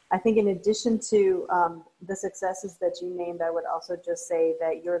 I think in addition to the successes that you named, I would also just say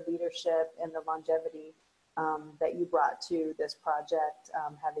that your leadership and the longevity that you brought to this project,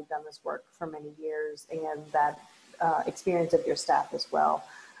 having done this work for many years, and that experience of your staff as well.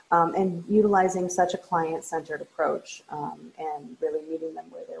 And utilizing such a client-centered approach and really meeting them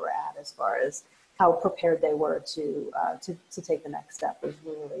where they were at as far as how prepared they were to take the next step was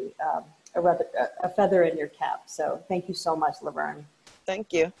really a feather in your cap. So thank you so much, Laverne.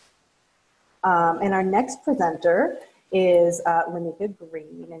 Thank you. And our next presenter is Lanika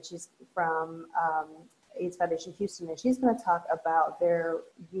Green, and she's from AIDS Foundation Houston, and she's going to talk about their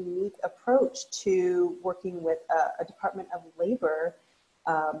unique approach to working with a Department of Labor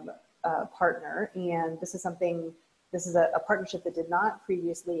partner. And this is a partnership that did not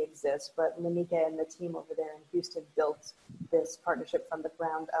previously exist, but Lanika and the team over there in Houston built this partnership from the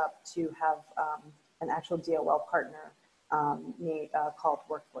ground up to have an actual DOL partner called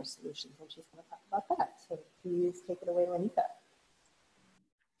Workforce Solutions, and she's going to talk about that. So please take it away, Lanika.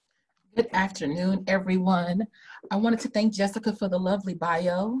 Good afternoon, everyone. I wanted to thank Jessica for the lovely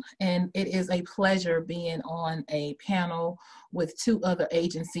bio, and it is a pleasure being on a panel with two other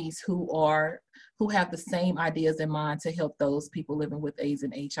agencies who have the same ideas in mind to help those people living with AIDS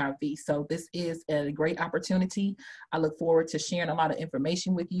and HIV. So this is a great opportunity. I look forward to sharing a lot of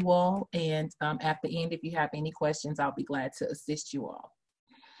information with you all, and at the end, if you have any questions, I'll be glad to assist you all.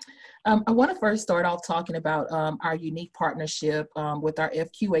 I want to first start off talking about our unique partnership with our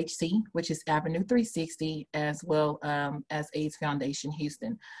FQHC, which is Avenue 360, as well as AIDS Foundation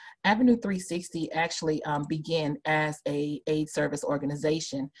Houston. Avenue 360 actually began as a AIDS service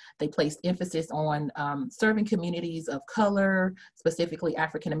organization. They placed emphasis on serving communities of color, specifically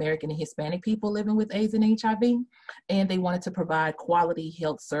African American and Hispanic people living with AIDS and HIV, and they wanted to provide quality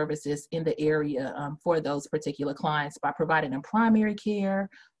health services in the area for those particular clients by providing them primary care,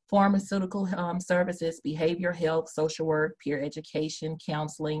 pharmaceutical services, behavioral health, social work, peer education,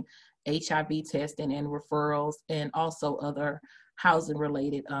 counseling, HIV testing and referrals, and also other housing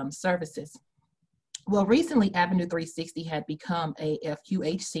related services. Well, recently Avenue 360 had become a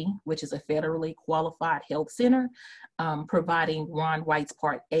FQHC, which is a federally qualified health center, providing Ron White's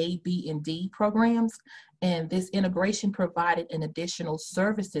Part A, B, and D programs. And this integration provided an additional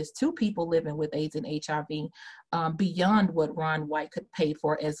services to people living with AIDS and HIV beyond what Ron White could pay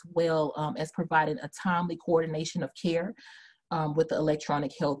for, as well as providing a timely coordination of care with the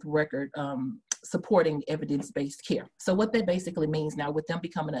electronic health record supporting evidence-based care. So what that basically means now, with them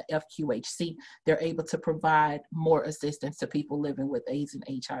becoming an FQHC, they're able to provide more assistance to people living with AIDS and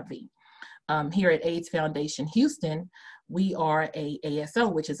HIV. Here at AIDS Foundation Houston, we are a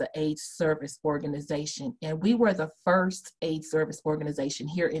ASO, which is an AIDS service organization. And we were the first AIDS service organization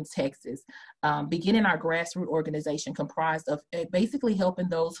here in Texas, beginning our grassroots organization comprised of basically helping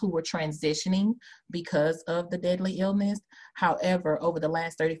those who were transitioning because of the deadly illness. However, over the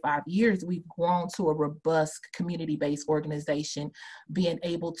last 35 years, we've grown to a robust community-based organization, being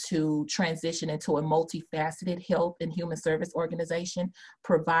able to transition into a multifaceted health and human service organization,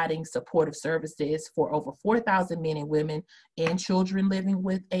 providing supportive services for over 4,000 men and women and children living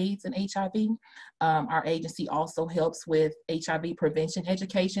with AIDS and HIV. Our agency also helps with HIV prevention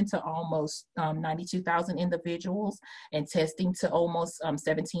education to almost 92,000 individuals and testing to almost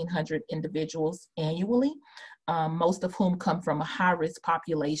 1,700 individuals annually, most of whom come from a high-risk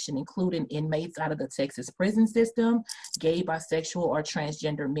population, including inmates out of the Texas prison system, gay, bisexual, or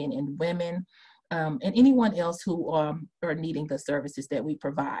transgender men and women, and anyone else who are needing the services that we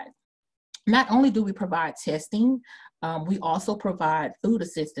provide. Not only do we provide testing, we also provide food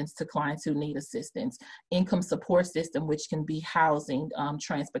assistance to clients who need assistance, income support system, which can be housing,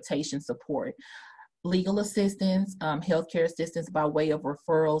 transportation support, legal assistance, healthcare assistance by way of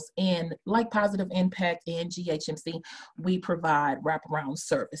referrals, and like Positive Impact and GHMC, we provide wraparound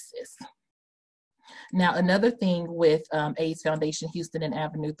services. Now, another thing with AIDS Foundation Houston and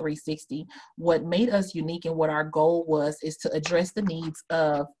Avenue 360, what made us unique and what our goal was is to address the needs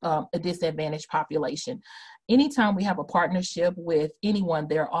of a disadvantaged population. Anytime we have a partnership with anyone,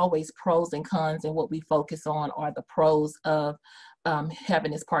 there are always pros and cons, and what we focus on are the pros of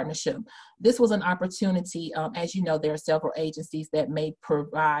having this partnership. This was an opportunity. As you know, there are several agencies that may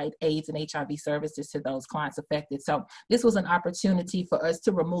provide AIDS and HIV services to those clients affected. So this was an opportunity for us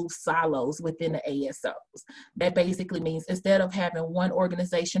to remove silos within the ASOs. That basically means instead of having one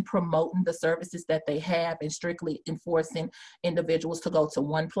organization promoting the services that they have and strictly enforcing individuals to go to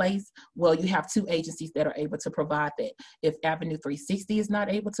one place, well, you have two agencies that are able to provide that. If Avenue 360 is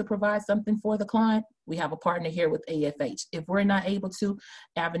not able to provide something for the client, we have a partner here with AFH. If we're not able to,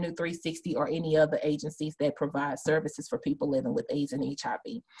 Avenue 360 or any other agencies that provide services for people living with AIDS and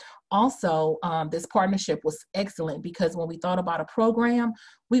HIV. Also, this partnership was excellent because when we thought about a program,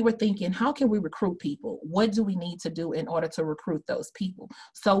 we were thinking, how can we recruit people? What do we need to do in order to recruit those people?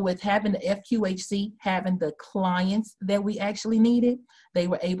 So with having the FQHC, having the clients that we actually needed, they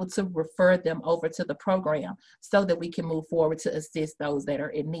were able to refer them over to the program so that we can move forward to assist those that are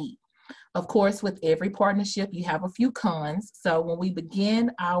in need. Of course, with every partnership, you have a few cons. So when we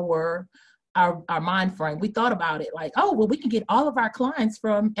begin our mind frame, we thought about it like, oh, well, we can get all of our clients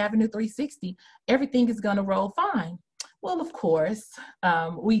from Avenue 360. Everything is going to roll fine. Well, of course,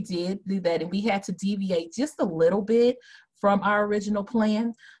 we did do that, and we had to deviate just a little bit from our original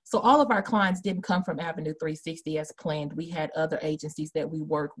plan. So all of our clients didn't come from Avenue 360 as planned. We had other agencies that we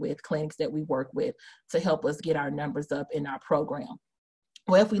work with, clinics that we work with to help us get our numbers up in our program.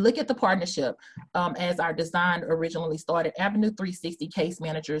 Well, if we look at the partnership, as our design originally started, Avenue 360 case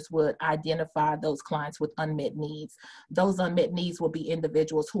managers would identify those clients with unmet needs. Those unmet needs will be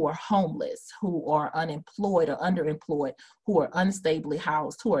individuals who are homeless, who are unemployed or underemployed, who are unstably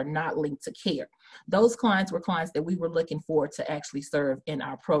housed, who are not linked to care. Those clients were clients that we were looking for to actually serve in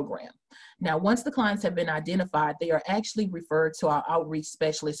our program. Now, once the clients have been identified, they are actually referred to our outreach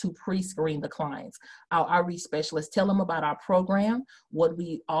specialists who pre-screen the clients. Our outreach specialists tell them about our program, what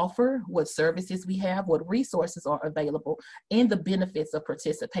we offer, what services we have, what resources are available, and the benefits of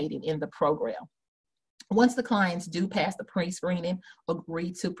participating in the program. Once the clients do pass the pre-screening,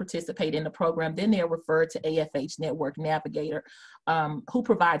 agree to participate in the program, then they're referred to AFH Network Navigator, who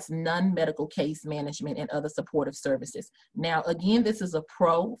provides non-medical case management and other supportive services. Now, again, this is a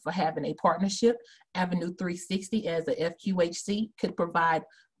pro for having a partnership. Avenue 360 as a FQHC could provide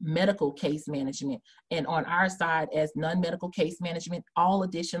medical case management. And on our side, as non-medical case management, all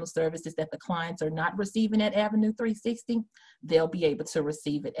additional services that the clients are not receiving at Avenue 360, they'll be able to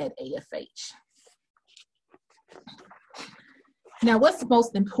receive it at AFH. Now, what's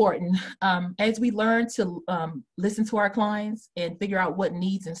most important, as we learn to listen to our clients and figure out what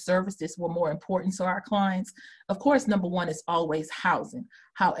needs and services were more important to our clients, of course, number one is always housing.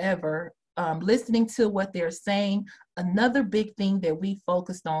 However, listening to what they're saying, another big thing that we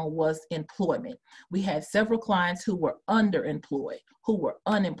focused on was employment. We had several clients who were underemployed, who were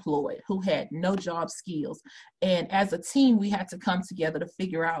unemployed, who had no job skills. And as a team, we had to come together to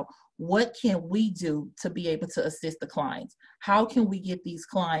figure out, what can we do to be able to assist the clients? How can we get these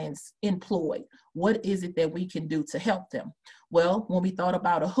clients employed? What is it that we can do to help them? Well, when we thought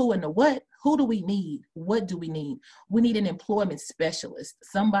about a who and a what, who do we need? What do we need? We need an employment specialist,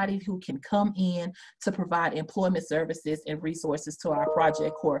 somebody who can come in to provide employment services and resources to our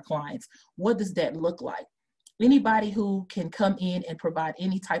Project Core clients. What does that look like? Anybody who can come in and provide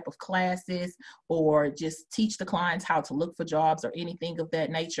any type of classes or just teach the clients how to look for jobs or anything of that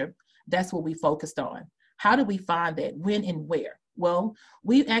nature. That's what we focused on. How do we find that? When and where? Well,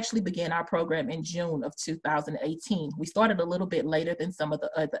 we actually began our program in June of 2018. We started a little bit later than some of the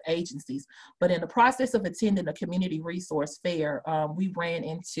other agencies, but in the process of attending a community resource fair, we ran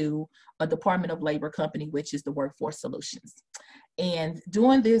into a Department of Labor company, which is the Workforce Solutions. And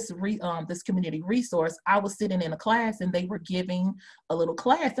during this this community resource, I was sitting in a class and they were giving a little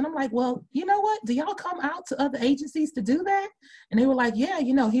class. And I'm like, well, you know what? Do y'all come out to other agencies to do that? And they were like, yeah,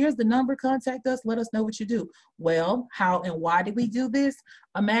 you know, here's the number, contact us, let us know what you do. Well, how and why did we do this?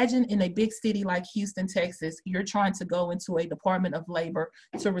 Imagine in a big city like Houston, Texas, you're trying to go into a Department of Labor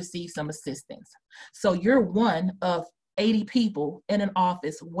to receive some assistance. So you're one of 80 people in an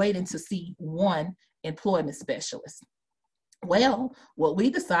office waiting to see one employment specialist. Well, what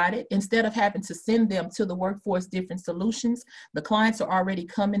we decided, instead of having to send them to the Workforce Different Solutions, the clients are already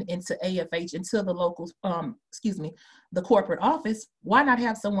coming into AFH, into the local, the corporate office. Why not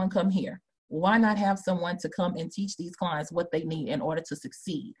have someone come here? Why not have someone to come and teach these clients what they need in order to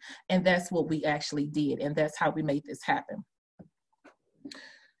succeed? And that's what we actually did. And that's how we made this happen.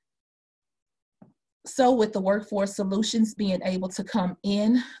 So with the Workforce Solutions being able to come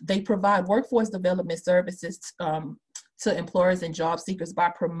in, they provide workforce development services to employers and job seekers by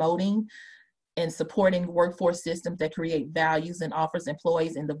promoting and supporting workforce systems that create values and offers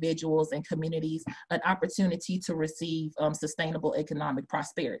employees, individuals, and communities an opportunity to receive sustainable economic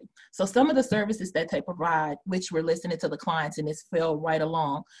prosperity. So some of the services that they provide, which we're listening to the clients, and this fell right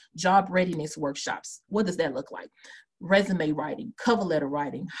along, job readiness workshops. What does that look like? Resume writing, cover letter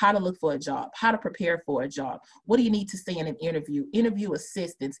writing, how to look for a job, how to prepare for a job. What do you need to say in an interview? Interview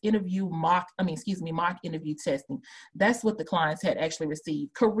assistance, mock interview testing. That's what the clients had actually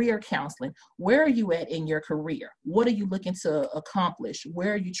received. Career counseling. Where are you at in your career? What are you looking to accomplish?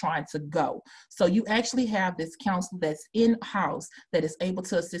 Where are you trying to go? So you actually have this counselor that's in-house that is able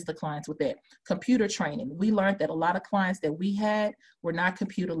to assist the clients with that. Computer training. We learned that a lot of clients that we had were not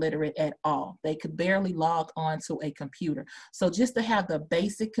computer literate at all. They could barely log on to a computer. So just to have the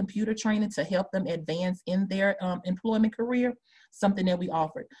basic computer training to help them advance in their employment career, something that we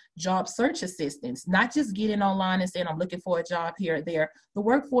offered. Job search assistance, not just getting online and saying, I'm looking for a job here or there. The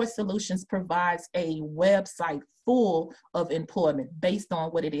Workforce Solutions provides a website full of employment based on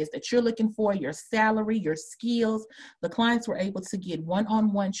what it is that you're looking for, your salary, your skills. The clients were able to get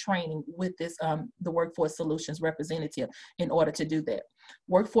one-on-one training with this, the Workforce Solutions representative in order to do that.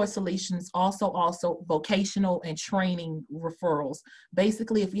 Workforce Solutions also vocational and training referrals.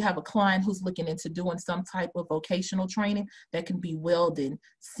 Basically, if you have a client who's looking into doing some type of vocational training, that can be welding,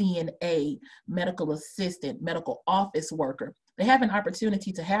 CNA, medical assistant, medical office worker. They have an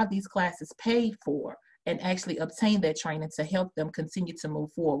opportunity to have these classes paid for and actually obtain that training to help them continue to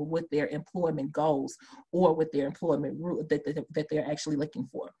move forward with their employment goals or with their employment route that they're actually looking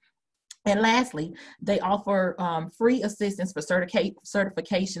for. And lastly, they offer free assistance for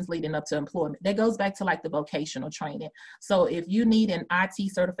certifications leading up to employment. That goes back to like the vocational training. So if you need an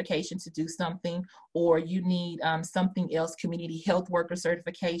IT certification to do something, or you need something else, community health worker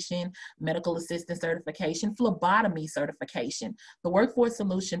certification, medical assistant certification, phlebotomy certification, the Workforce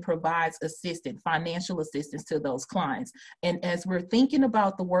Solution provides financial assistance to those clients. And as we're thinking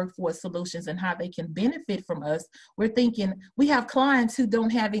about the Workforce Solutions and how they can benefit from us, we're thinking we have clients who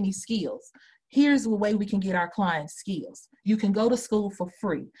don't have any skills. Here's the way we can get our clients skills. You can go to school for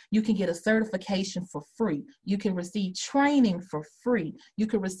free. You can get a certification for free. You can receive training for free. You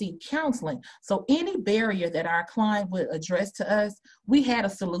can receive counseling. So any barrier that our client would address to us, we had a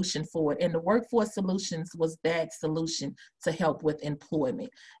solution for it. And the Workforce Solutions was that solution to help with employment,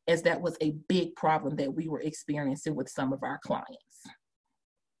 as that was a big problem that we were experiencing with some of our clients.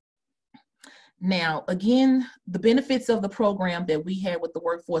 Now, again, the benefits of the program that we had with the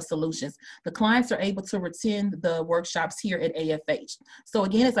Workforce Solutions, the clients are able to attend the workshops here at AFH. So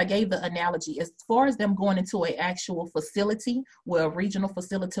again, as I gave the analogy, as far as them going into an actual facility where a regional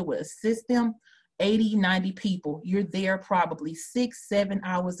facility will assist them, 80, 90 people, you're there probably 6-7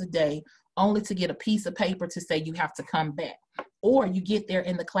 hours a day, only to get a piece of paper to say you have to come back. Or you get there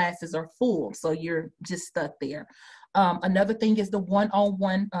and the classes are full, so you're just stuck there. Another thing is the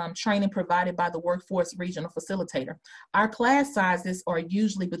one-on-one training provided by the Workforce Regional Facilitator. Our class sizes are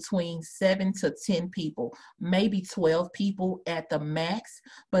usually between 7 to 10 people, maybe 12 people at the max.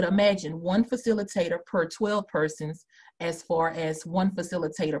 But imagine one facilitator per 12 persons, as far as one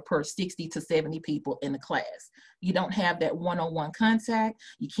facilitator per 60 to 70 people in the class. You don't have that one-on-one contact.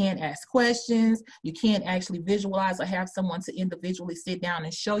 You can't ask questions. You can't actually visualize or have someone to individually sit down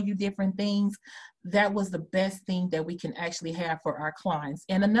and show you different things. That was the best thing that we can actually have for our clients.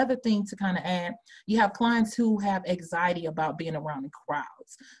 And another thing to kind of add, you have clients who have anxiety about being around in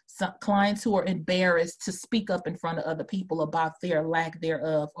crowds. Some clients who are embarrassed to speak up in front of other people about their lack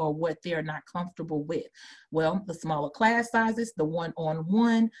thereof or what they're not comfortable with. Well, the smaller class sizes, the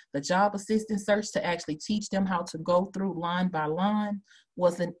one-on-one, the job assistance search to actually teach them how to go through line by line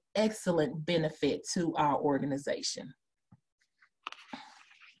was an excellent benefit to our organization.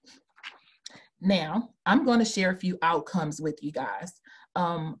 Now, I'm going to share a few outcomes with you guys.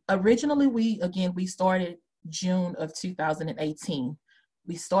 Originally, we started June of 2018.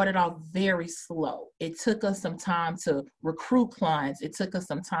 We started off very slow. It took us some time to recruit clients. It took us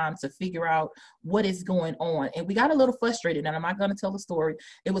some time to figure out what is going on. And we got a little frustrated, and I'm not going to tell the story.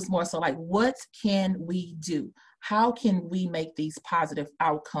 It was more so like, what can we do? How can we make these positive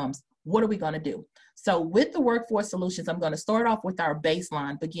outcomes? What are we going to do? So with the Workforce Solutions, I'm going to start off with our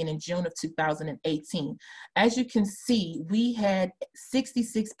baseline beginning June of 2018. As you can see, we had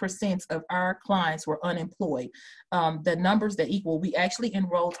 66% of our clients were unemployed. The numbers that equal, we actually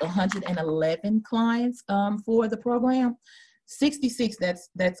enrolled 111 clients for the program. 66,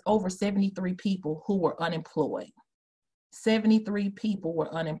 that's over 73 people who were unemployed. 73 people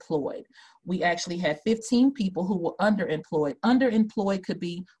were unemployed. We actually had 15 people who were underemployed. Underemployed could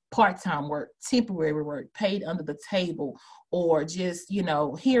be part-time work, temporary work, paid under the table, or just,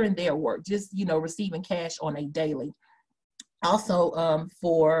 here and there work, just, receiving cash on a daily. Also,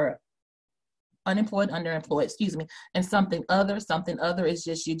 for unemployed, underemployed, and something other is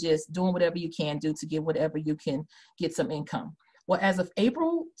just, you're just doing whatever you can do to get whatever you can get some income. Well, as of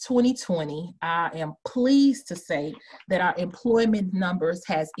April 2020, I am pleased to say that our employment numbers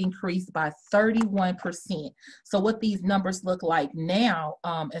has increased by 31%. So what these numbers look like now,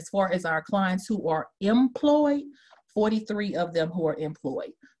 as far as our clients who are employed, 43 of them who are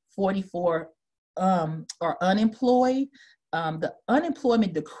employed, 44 are unemployed. The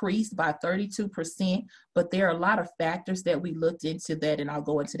unemployment decreased by 32%, but there are a lot of factors that we looked into that, and I'll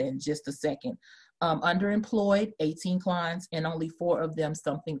go into that in just a second. Underemployed, 18 clients, and only 4 of them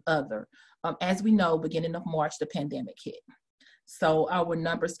something other. As we know, beginning of March, the pandemic hit. So our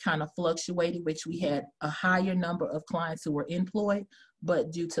numbers kind of fluctuated, which we had a higher number of clients who were employed,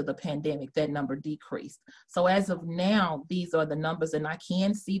 but due to the pandemic, that number decreased. So as of now, these are the numbers, and I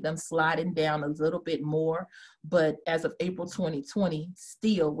can see them sliding down a little bit more. But as of April 2020,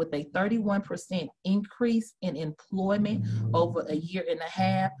 still with a 31% increase in employment over a year and a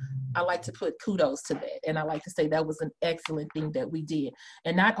half, I like to put kudos to that. And I like to say that was an excellent thing that we did.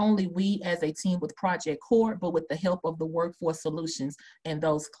 And not only we as a team with Project Core, but with the help of the Workforce Solutions and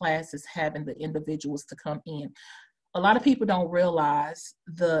those classes having the individuals to come in. A lot of people don't realize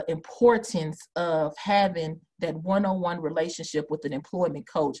the importance of having that one-on-one relationship with an employment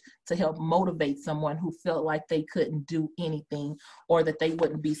coach to help motivate someone who felt like they couldn't do anything or that they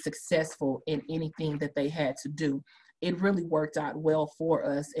wouldn't be successful in anything that they had to do. It really worked out well for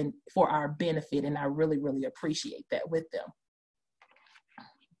us and for our benefit, and I really, really appreciate that with them.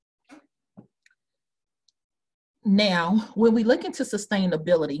 Now, when we look into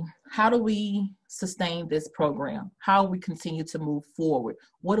sustainability, how do we sustain this program? How we continue to move forward?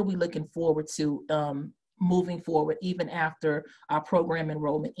 What are we looking forward to moving forward even after our program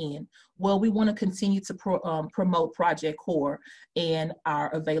enrollment ends? Well, we want to continue to promote Project Core and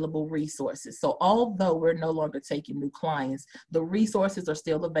our available resources. So although we're no longer taking new clients, the resources are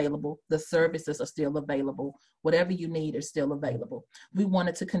still available. The services are still available. Whatever you need is still available. We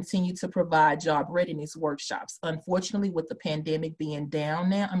wanted to continue to provide job readiness workshops. Unfortunately, with the pandemic being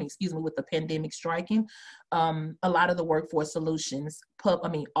down now, with the pandemic striking, a lot of the workforce solutions,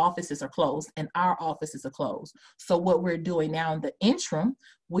 offices are closed, and our offices are closed. So what we're doing now in the interim,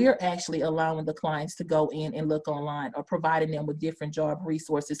 we're actually allowing the clients to go in and look online, or providing them with different job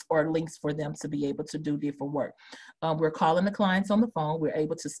resources or links for them to be able to do different work. We're calling the clients on the phone. We're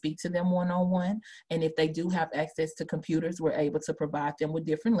able to speak to them one-on-one. And if they do have access to computers, we're able to provide them with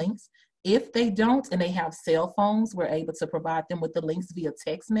different links. If they don't and they have cell phones, we're able to provide them with the links via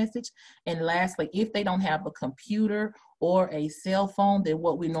text message. And lastly, if they don't have a computer or a cell phone, then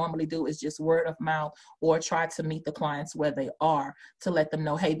what we normally do is just word of mouth, or try to meet the clients where they are to let them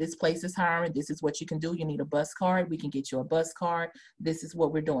know, hey, this place is hiring. This is what you can do. You need a bus card. We can get you a bus card. This is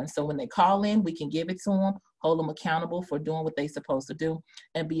what we're doing. So when they call in, we can give it to them, hold them accountable for doing what they're supposed to do,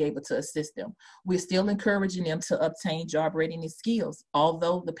 and be able to assist them. We're still encouraging them to obtain job readiness skills.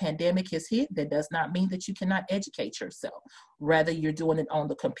 Although the pandemic has hit, that does not mean that you cannot educate yourself. Whether you're doing it on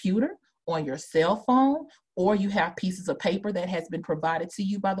the computer, on your cell phone, or you have pieces of paper that has been provided to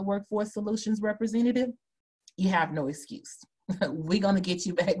you by the Workforce Solutions representative, you have no excuse. We're going to get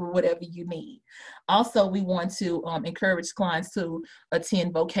you back with whatever you need. Also, we want to encourage clients to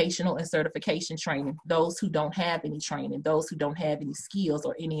attend vocational and certification training. Those who don't have any training, those who don't have any skills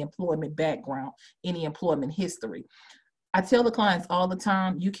or any employment background, any employment history. I tell the clients all the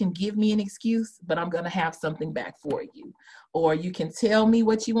time, you can give me an excuse, but I'm going to have something back for you. Or you can tell me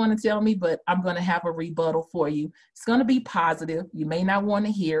what you want to tell me, but I'm going to have a rebuttal for you. It's going to be positive. You may not want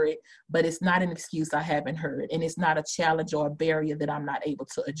to hear it, but it's not an excuse I haven't heard. And it's not a challenge or a barrier that I'm not able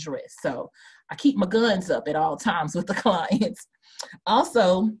to address. So I keep my guns up at all times with the clients.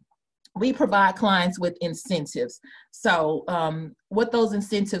 Also, we provide clients with incentives. So what those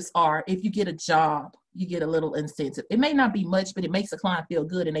incentives are, if you get a job, you get a little incentive. It may not be much, but it makes the client feel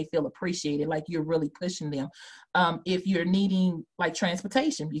good and they feel appreciated, like you're really pushing them. If you're needing like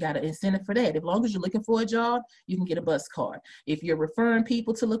transportation, you got an incentive for that. As long as you're looking for a job, you can get a bus card. If you're referring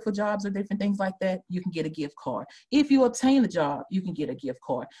people to look for jobs or different things like that, you can get a gift card. If you obtain a job, you can get a gift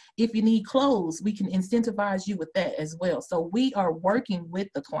card. If you need clothes, we can incentivize you with that as well. So we are working with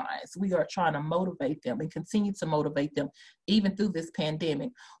the clients. We are trying to motivate them and continue to motivate them even through this pandemic.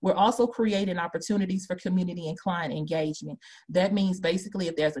 We're also creating opportunities for community and client engagement. That means basically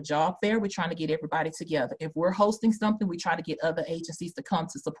if there's a job fair, we're trying to get everybody together. If we're hosting something, we try to get other agencies to come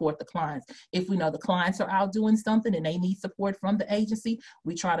to support the clients. If we know the clients are out doing something and they need support from the agency,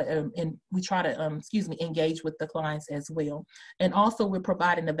 we try to engage with the clients as well. And also we're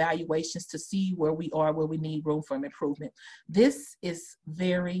providing evaluations to see where we are, where we need room for improvement. This is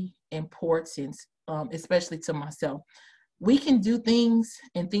very important, especially to myself. We can do things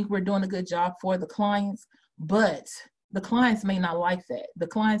and think we're doing a good job for the clients, but the clients may not like that. The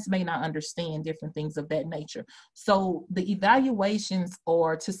clients may not understand different things of that nature. So the evaluations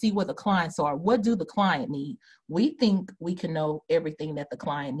are to see where the clients are. What do the client need? We think we can know everything that the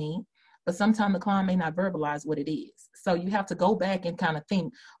client needs, but sometimes the client may not verbalize what it is. So you have to go back and kind of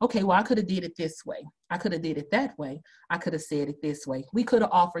think, okay, well, I could have did it this way. I could have did it that way. I could have said it this way. We could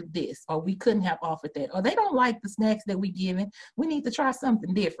have offered this, or we couldn't have offered that. Or they don't like the snacks that we giving. We need to try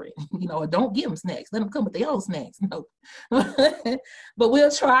something different, or don't give them snacks. Let them come with their own snacks. No, but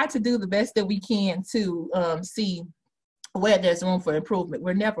we'll try to do the best that we can to see where there's room for improvement.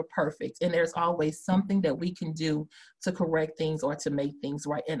 We're never perfect, and there's always something that we can do to correct things or to make things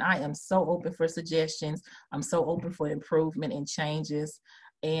right. And I am so open for suggestions. I'm so open for improvement and changes.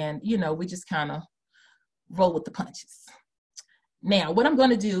 And, we just kind of roll with the punches. Now, what I'm going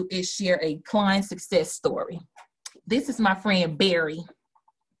to do is share a client success story. This is my friend Barry.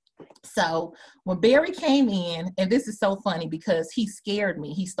 So when Barry came in, and this is so funny because he scared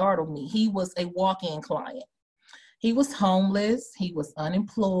me, he startled me. He was a walk-in client. He was homeless, he was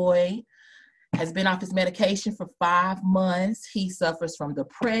unemployed, has been off his medication for 5 months. He suffers from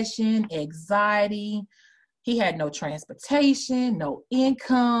depression, anxiety. He had no transportation, no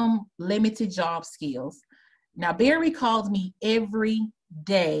income, limited job skills. Now, Barry called me every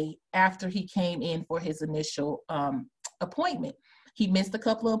day after he came in for his initial appointment. He missed a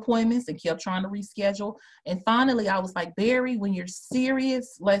couple of appointments and kept trying to reschedule. And finally, I was like, Barry, when you're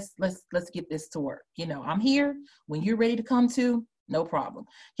serious, let's get this to work. I'm here. When you're ready to come to, no problem.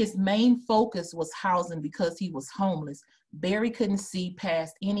 His main focus was housing because he was homeless. Barry couldn't see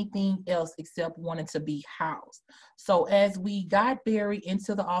past anything else except wanting to be housed. So as we got Barry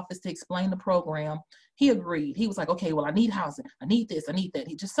into the office to explain the program, he agreed. He was like, okay, well, I need housing. I need this. I need that.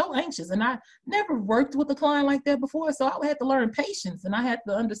 He's just so anxious. And I never worked with a client like that before. So I had to learn patience, and I had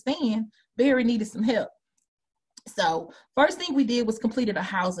to understand Barry needed some help. So first thing we did was completed a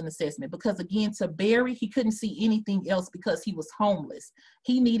housing assessment, because again, to Barry, he couldn't see anything else because he was homeless.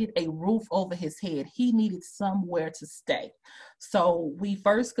 He needed a roof over his head. He needed somewhere to stay. So we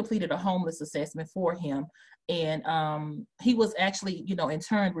first completed a homeless assessment for him. And he was actually, you know, in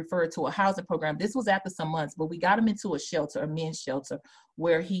turn referred to a housing program. This was after some months, but we got him into a shelter, a men's shelter,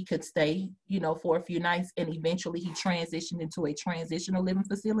 where he could stay, you know, for a few nights. And eventually he transitioned into a transitional living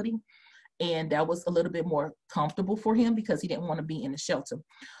facility. And that was a little bit more comfortable for him because he didn't want to be in the shelter.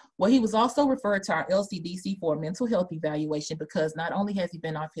 Well, he was also referred to our LCDC for a mental health evaluation, because not only has he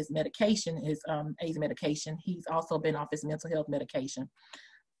been off his medication, his AIDS medication, he's also been off his mental health medication.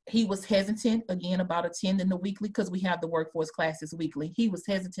 He was hesitant, again, about attending the weekly, because we have the workforce classes weekly. He was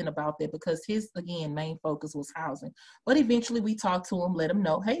hesitant about that because his, again, main focus was housing. But eventually we talked to him, let him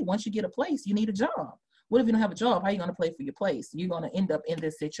know, hey, once you get a place, you need a job. What if you don't have a job? How are you going to pay for your place? You're going to end up in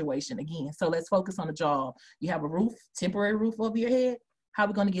this situation again. So let's focus on the job. You have a roof, temporary roof over your head. How are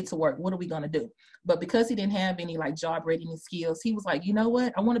we going to get to work? What are we going to do? But because he didn't have any like job readiness skills, he was like, you know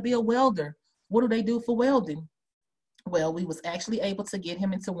what? I want to be a welder. What do they do for welding? Well, we was actually able to get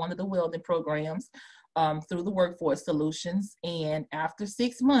him into one of the welding programs through the Workforce Solutions. And after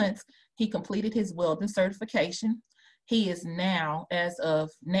 6 months, he completed his welding certification. He is now, as of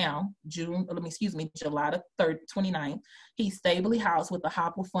now, July the 3rd, 29th, he's stably housed with the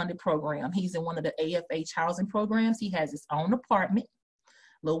Hopple funded program. He's in one of the AFH housing programs. He has his own apartment,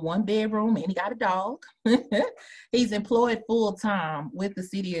 little 1-bedroom, and he got a dog. He's employed full time with the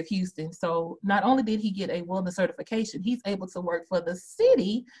city of Houston. So not only did he get a welding certification, he's able to work for the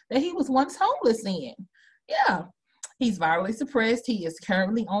city that he was once homeless in. Yeah, he's virally suppressed. He is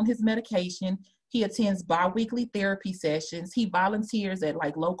currently on his medication. He attends bi-weekly therapy sessions. He volunteers at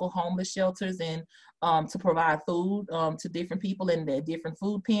like local homeless shelters and to provide food to different people in their different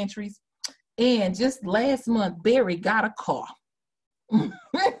food pantries. And just last month, Barry got a car.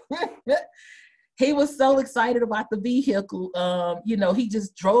 He was so excited about the vehicle. You know, he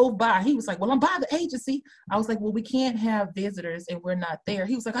just drove by. He was like, well, I'm by the agency. I was like, well, we can't have visitors and we're not there.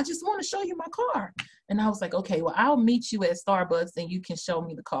 He was like, I just want to show you my car. And I was like, okay, well, I'll meet you at Starbucks and you can show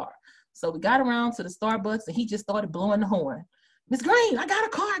me the car. So we got around to the Starbucks and he just started blowing the horn. Miss Green, I got a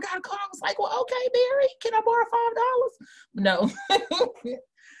car. I was like, well, okay, Barry, can I borrow $5?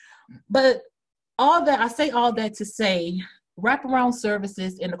 No. But all that, I say all that to say, wraparound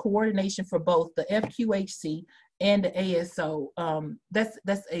services and the coordination for both the FQHC and the ASO,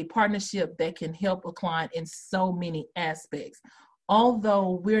 that's a partnership that can help a client in so many aspects.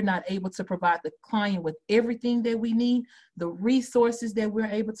 Although we're not able to provide the client with everything that we need, the resources that we're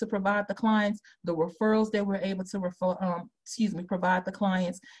able to provide the clients, the referrals that we're able to provide the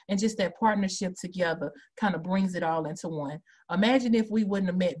clients, and just that partnership together kind of brings it all into one. Imagine if we wouldn't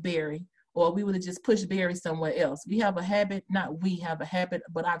have met Barry, or we would have just pushed Barry somewhere else. We have a habit,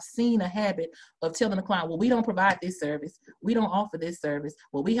 but I've seen a habit of telling the client, well, we don't provide this service. We don't offer this service.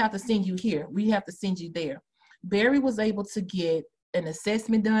 Well, we have to send you here. We have to send you there. Barry was able to get an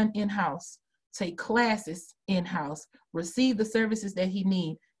assessment done in-house, take classes in-house, receive the services that he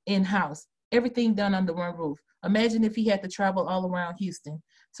needs in-house, everything done under one roof. Imagine if he had to travel all around Houston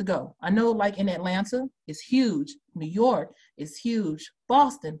to go. I know like in Atlanta, it's huge. New York is huge.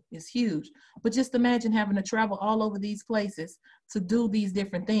 Boston is huge. But just imagine having to travel all over these places to do these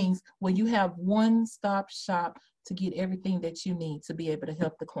different things when you have one-stop shop to get everything that you need to be able to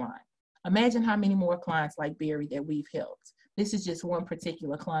help the client. Imagine how many more clients like Barry that we've helped. This is just one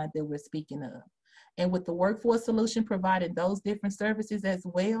particular client that we're speaking of. And with the Workforce Solution providing those different services as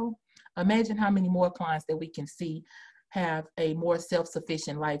well, imagine how many more clients that we can see have a more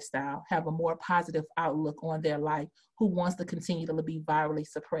self-sufficient lifestyle, have a more positive outlook on their life, who wants to continue to be virally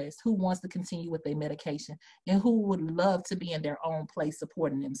suppressed, who wants to continue with their medication, and who would love to be in their own place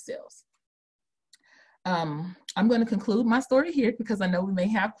supporting themselves. I'm going to conclude my story here because I know we may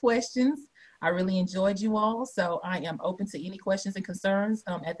have questions. I really enjoyed you all, so I am open to any questions and concerns.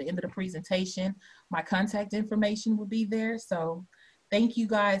 At the end of the presentation, my contact information will be there. So thank you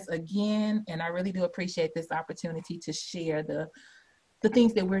guys again, and I really do appreciate this opportunity to share the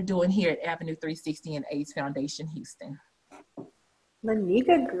things that we're doing here at Avenue 360 and AIDS Foundation Houston.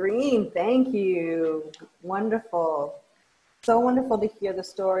 Monica Green, thank you. Wonderful. So wonderful to hear the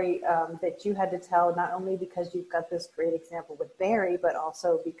story that you had to tell, not only because you've got this great example with Barry, but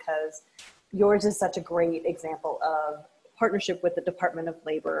also because yours is such a great example of partnership with the Department of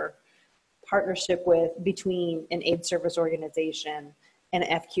Labor, partnership between an aid service organization and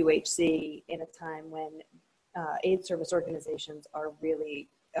FQHC in a time when aid service organizations are really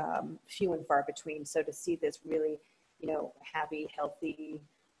few and far between. So to see this really, happy, healthy,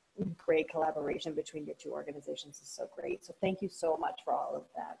 great collaboration between your two organizations is so great. So thank you so much for all of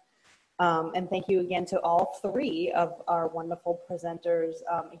that. And thank you again to all three of our wonderful presenters.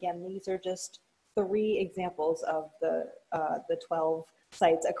 Again, these are just 3 examples of the 12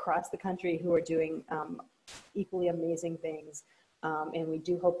 sites across the country who are doing equally amazing things. And we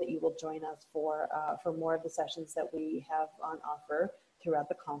do hope that you will join us for more of the sessions that we have on offer throughout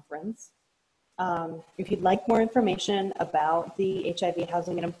the conference. If you'd like more information about the HIV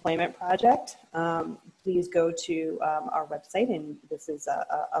Housing and Employment Project, please go to our website, and this is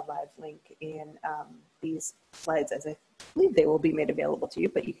a live link in these slides, as I believe they will be made available to you,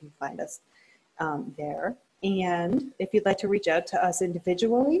 but you can find us there. And if you'd like to reach out to us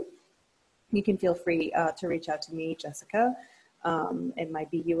individually, you can feel free to reach out to me, Jessica, and my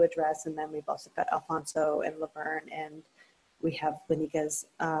BU address, and then we've also got Alfonso and Laverne, and we have Lanika's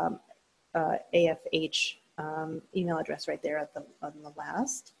AFH email address right there on the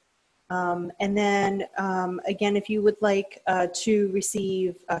last. And then again, if you would like to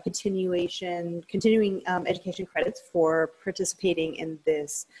receive continuing education credits for participating in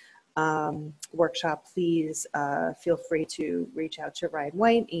this workshop, please feel free to reach out to Ryan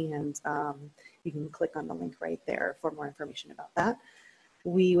White, and you can click on the link right there for more information about that.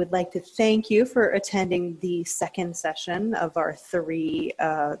 We would like to thank you for attending the second session of our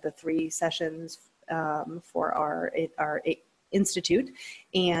the three sessions for our institute,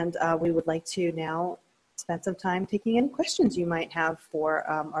 and we would like to now spend some time taking any questions you might have for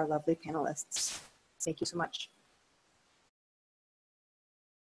our lovely panelists. Thank you so much.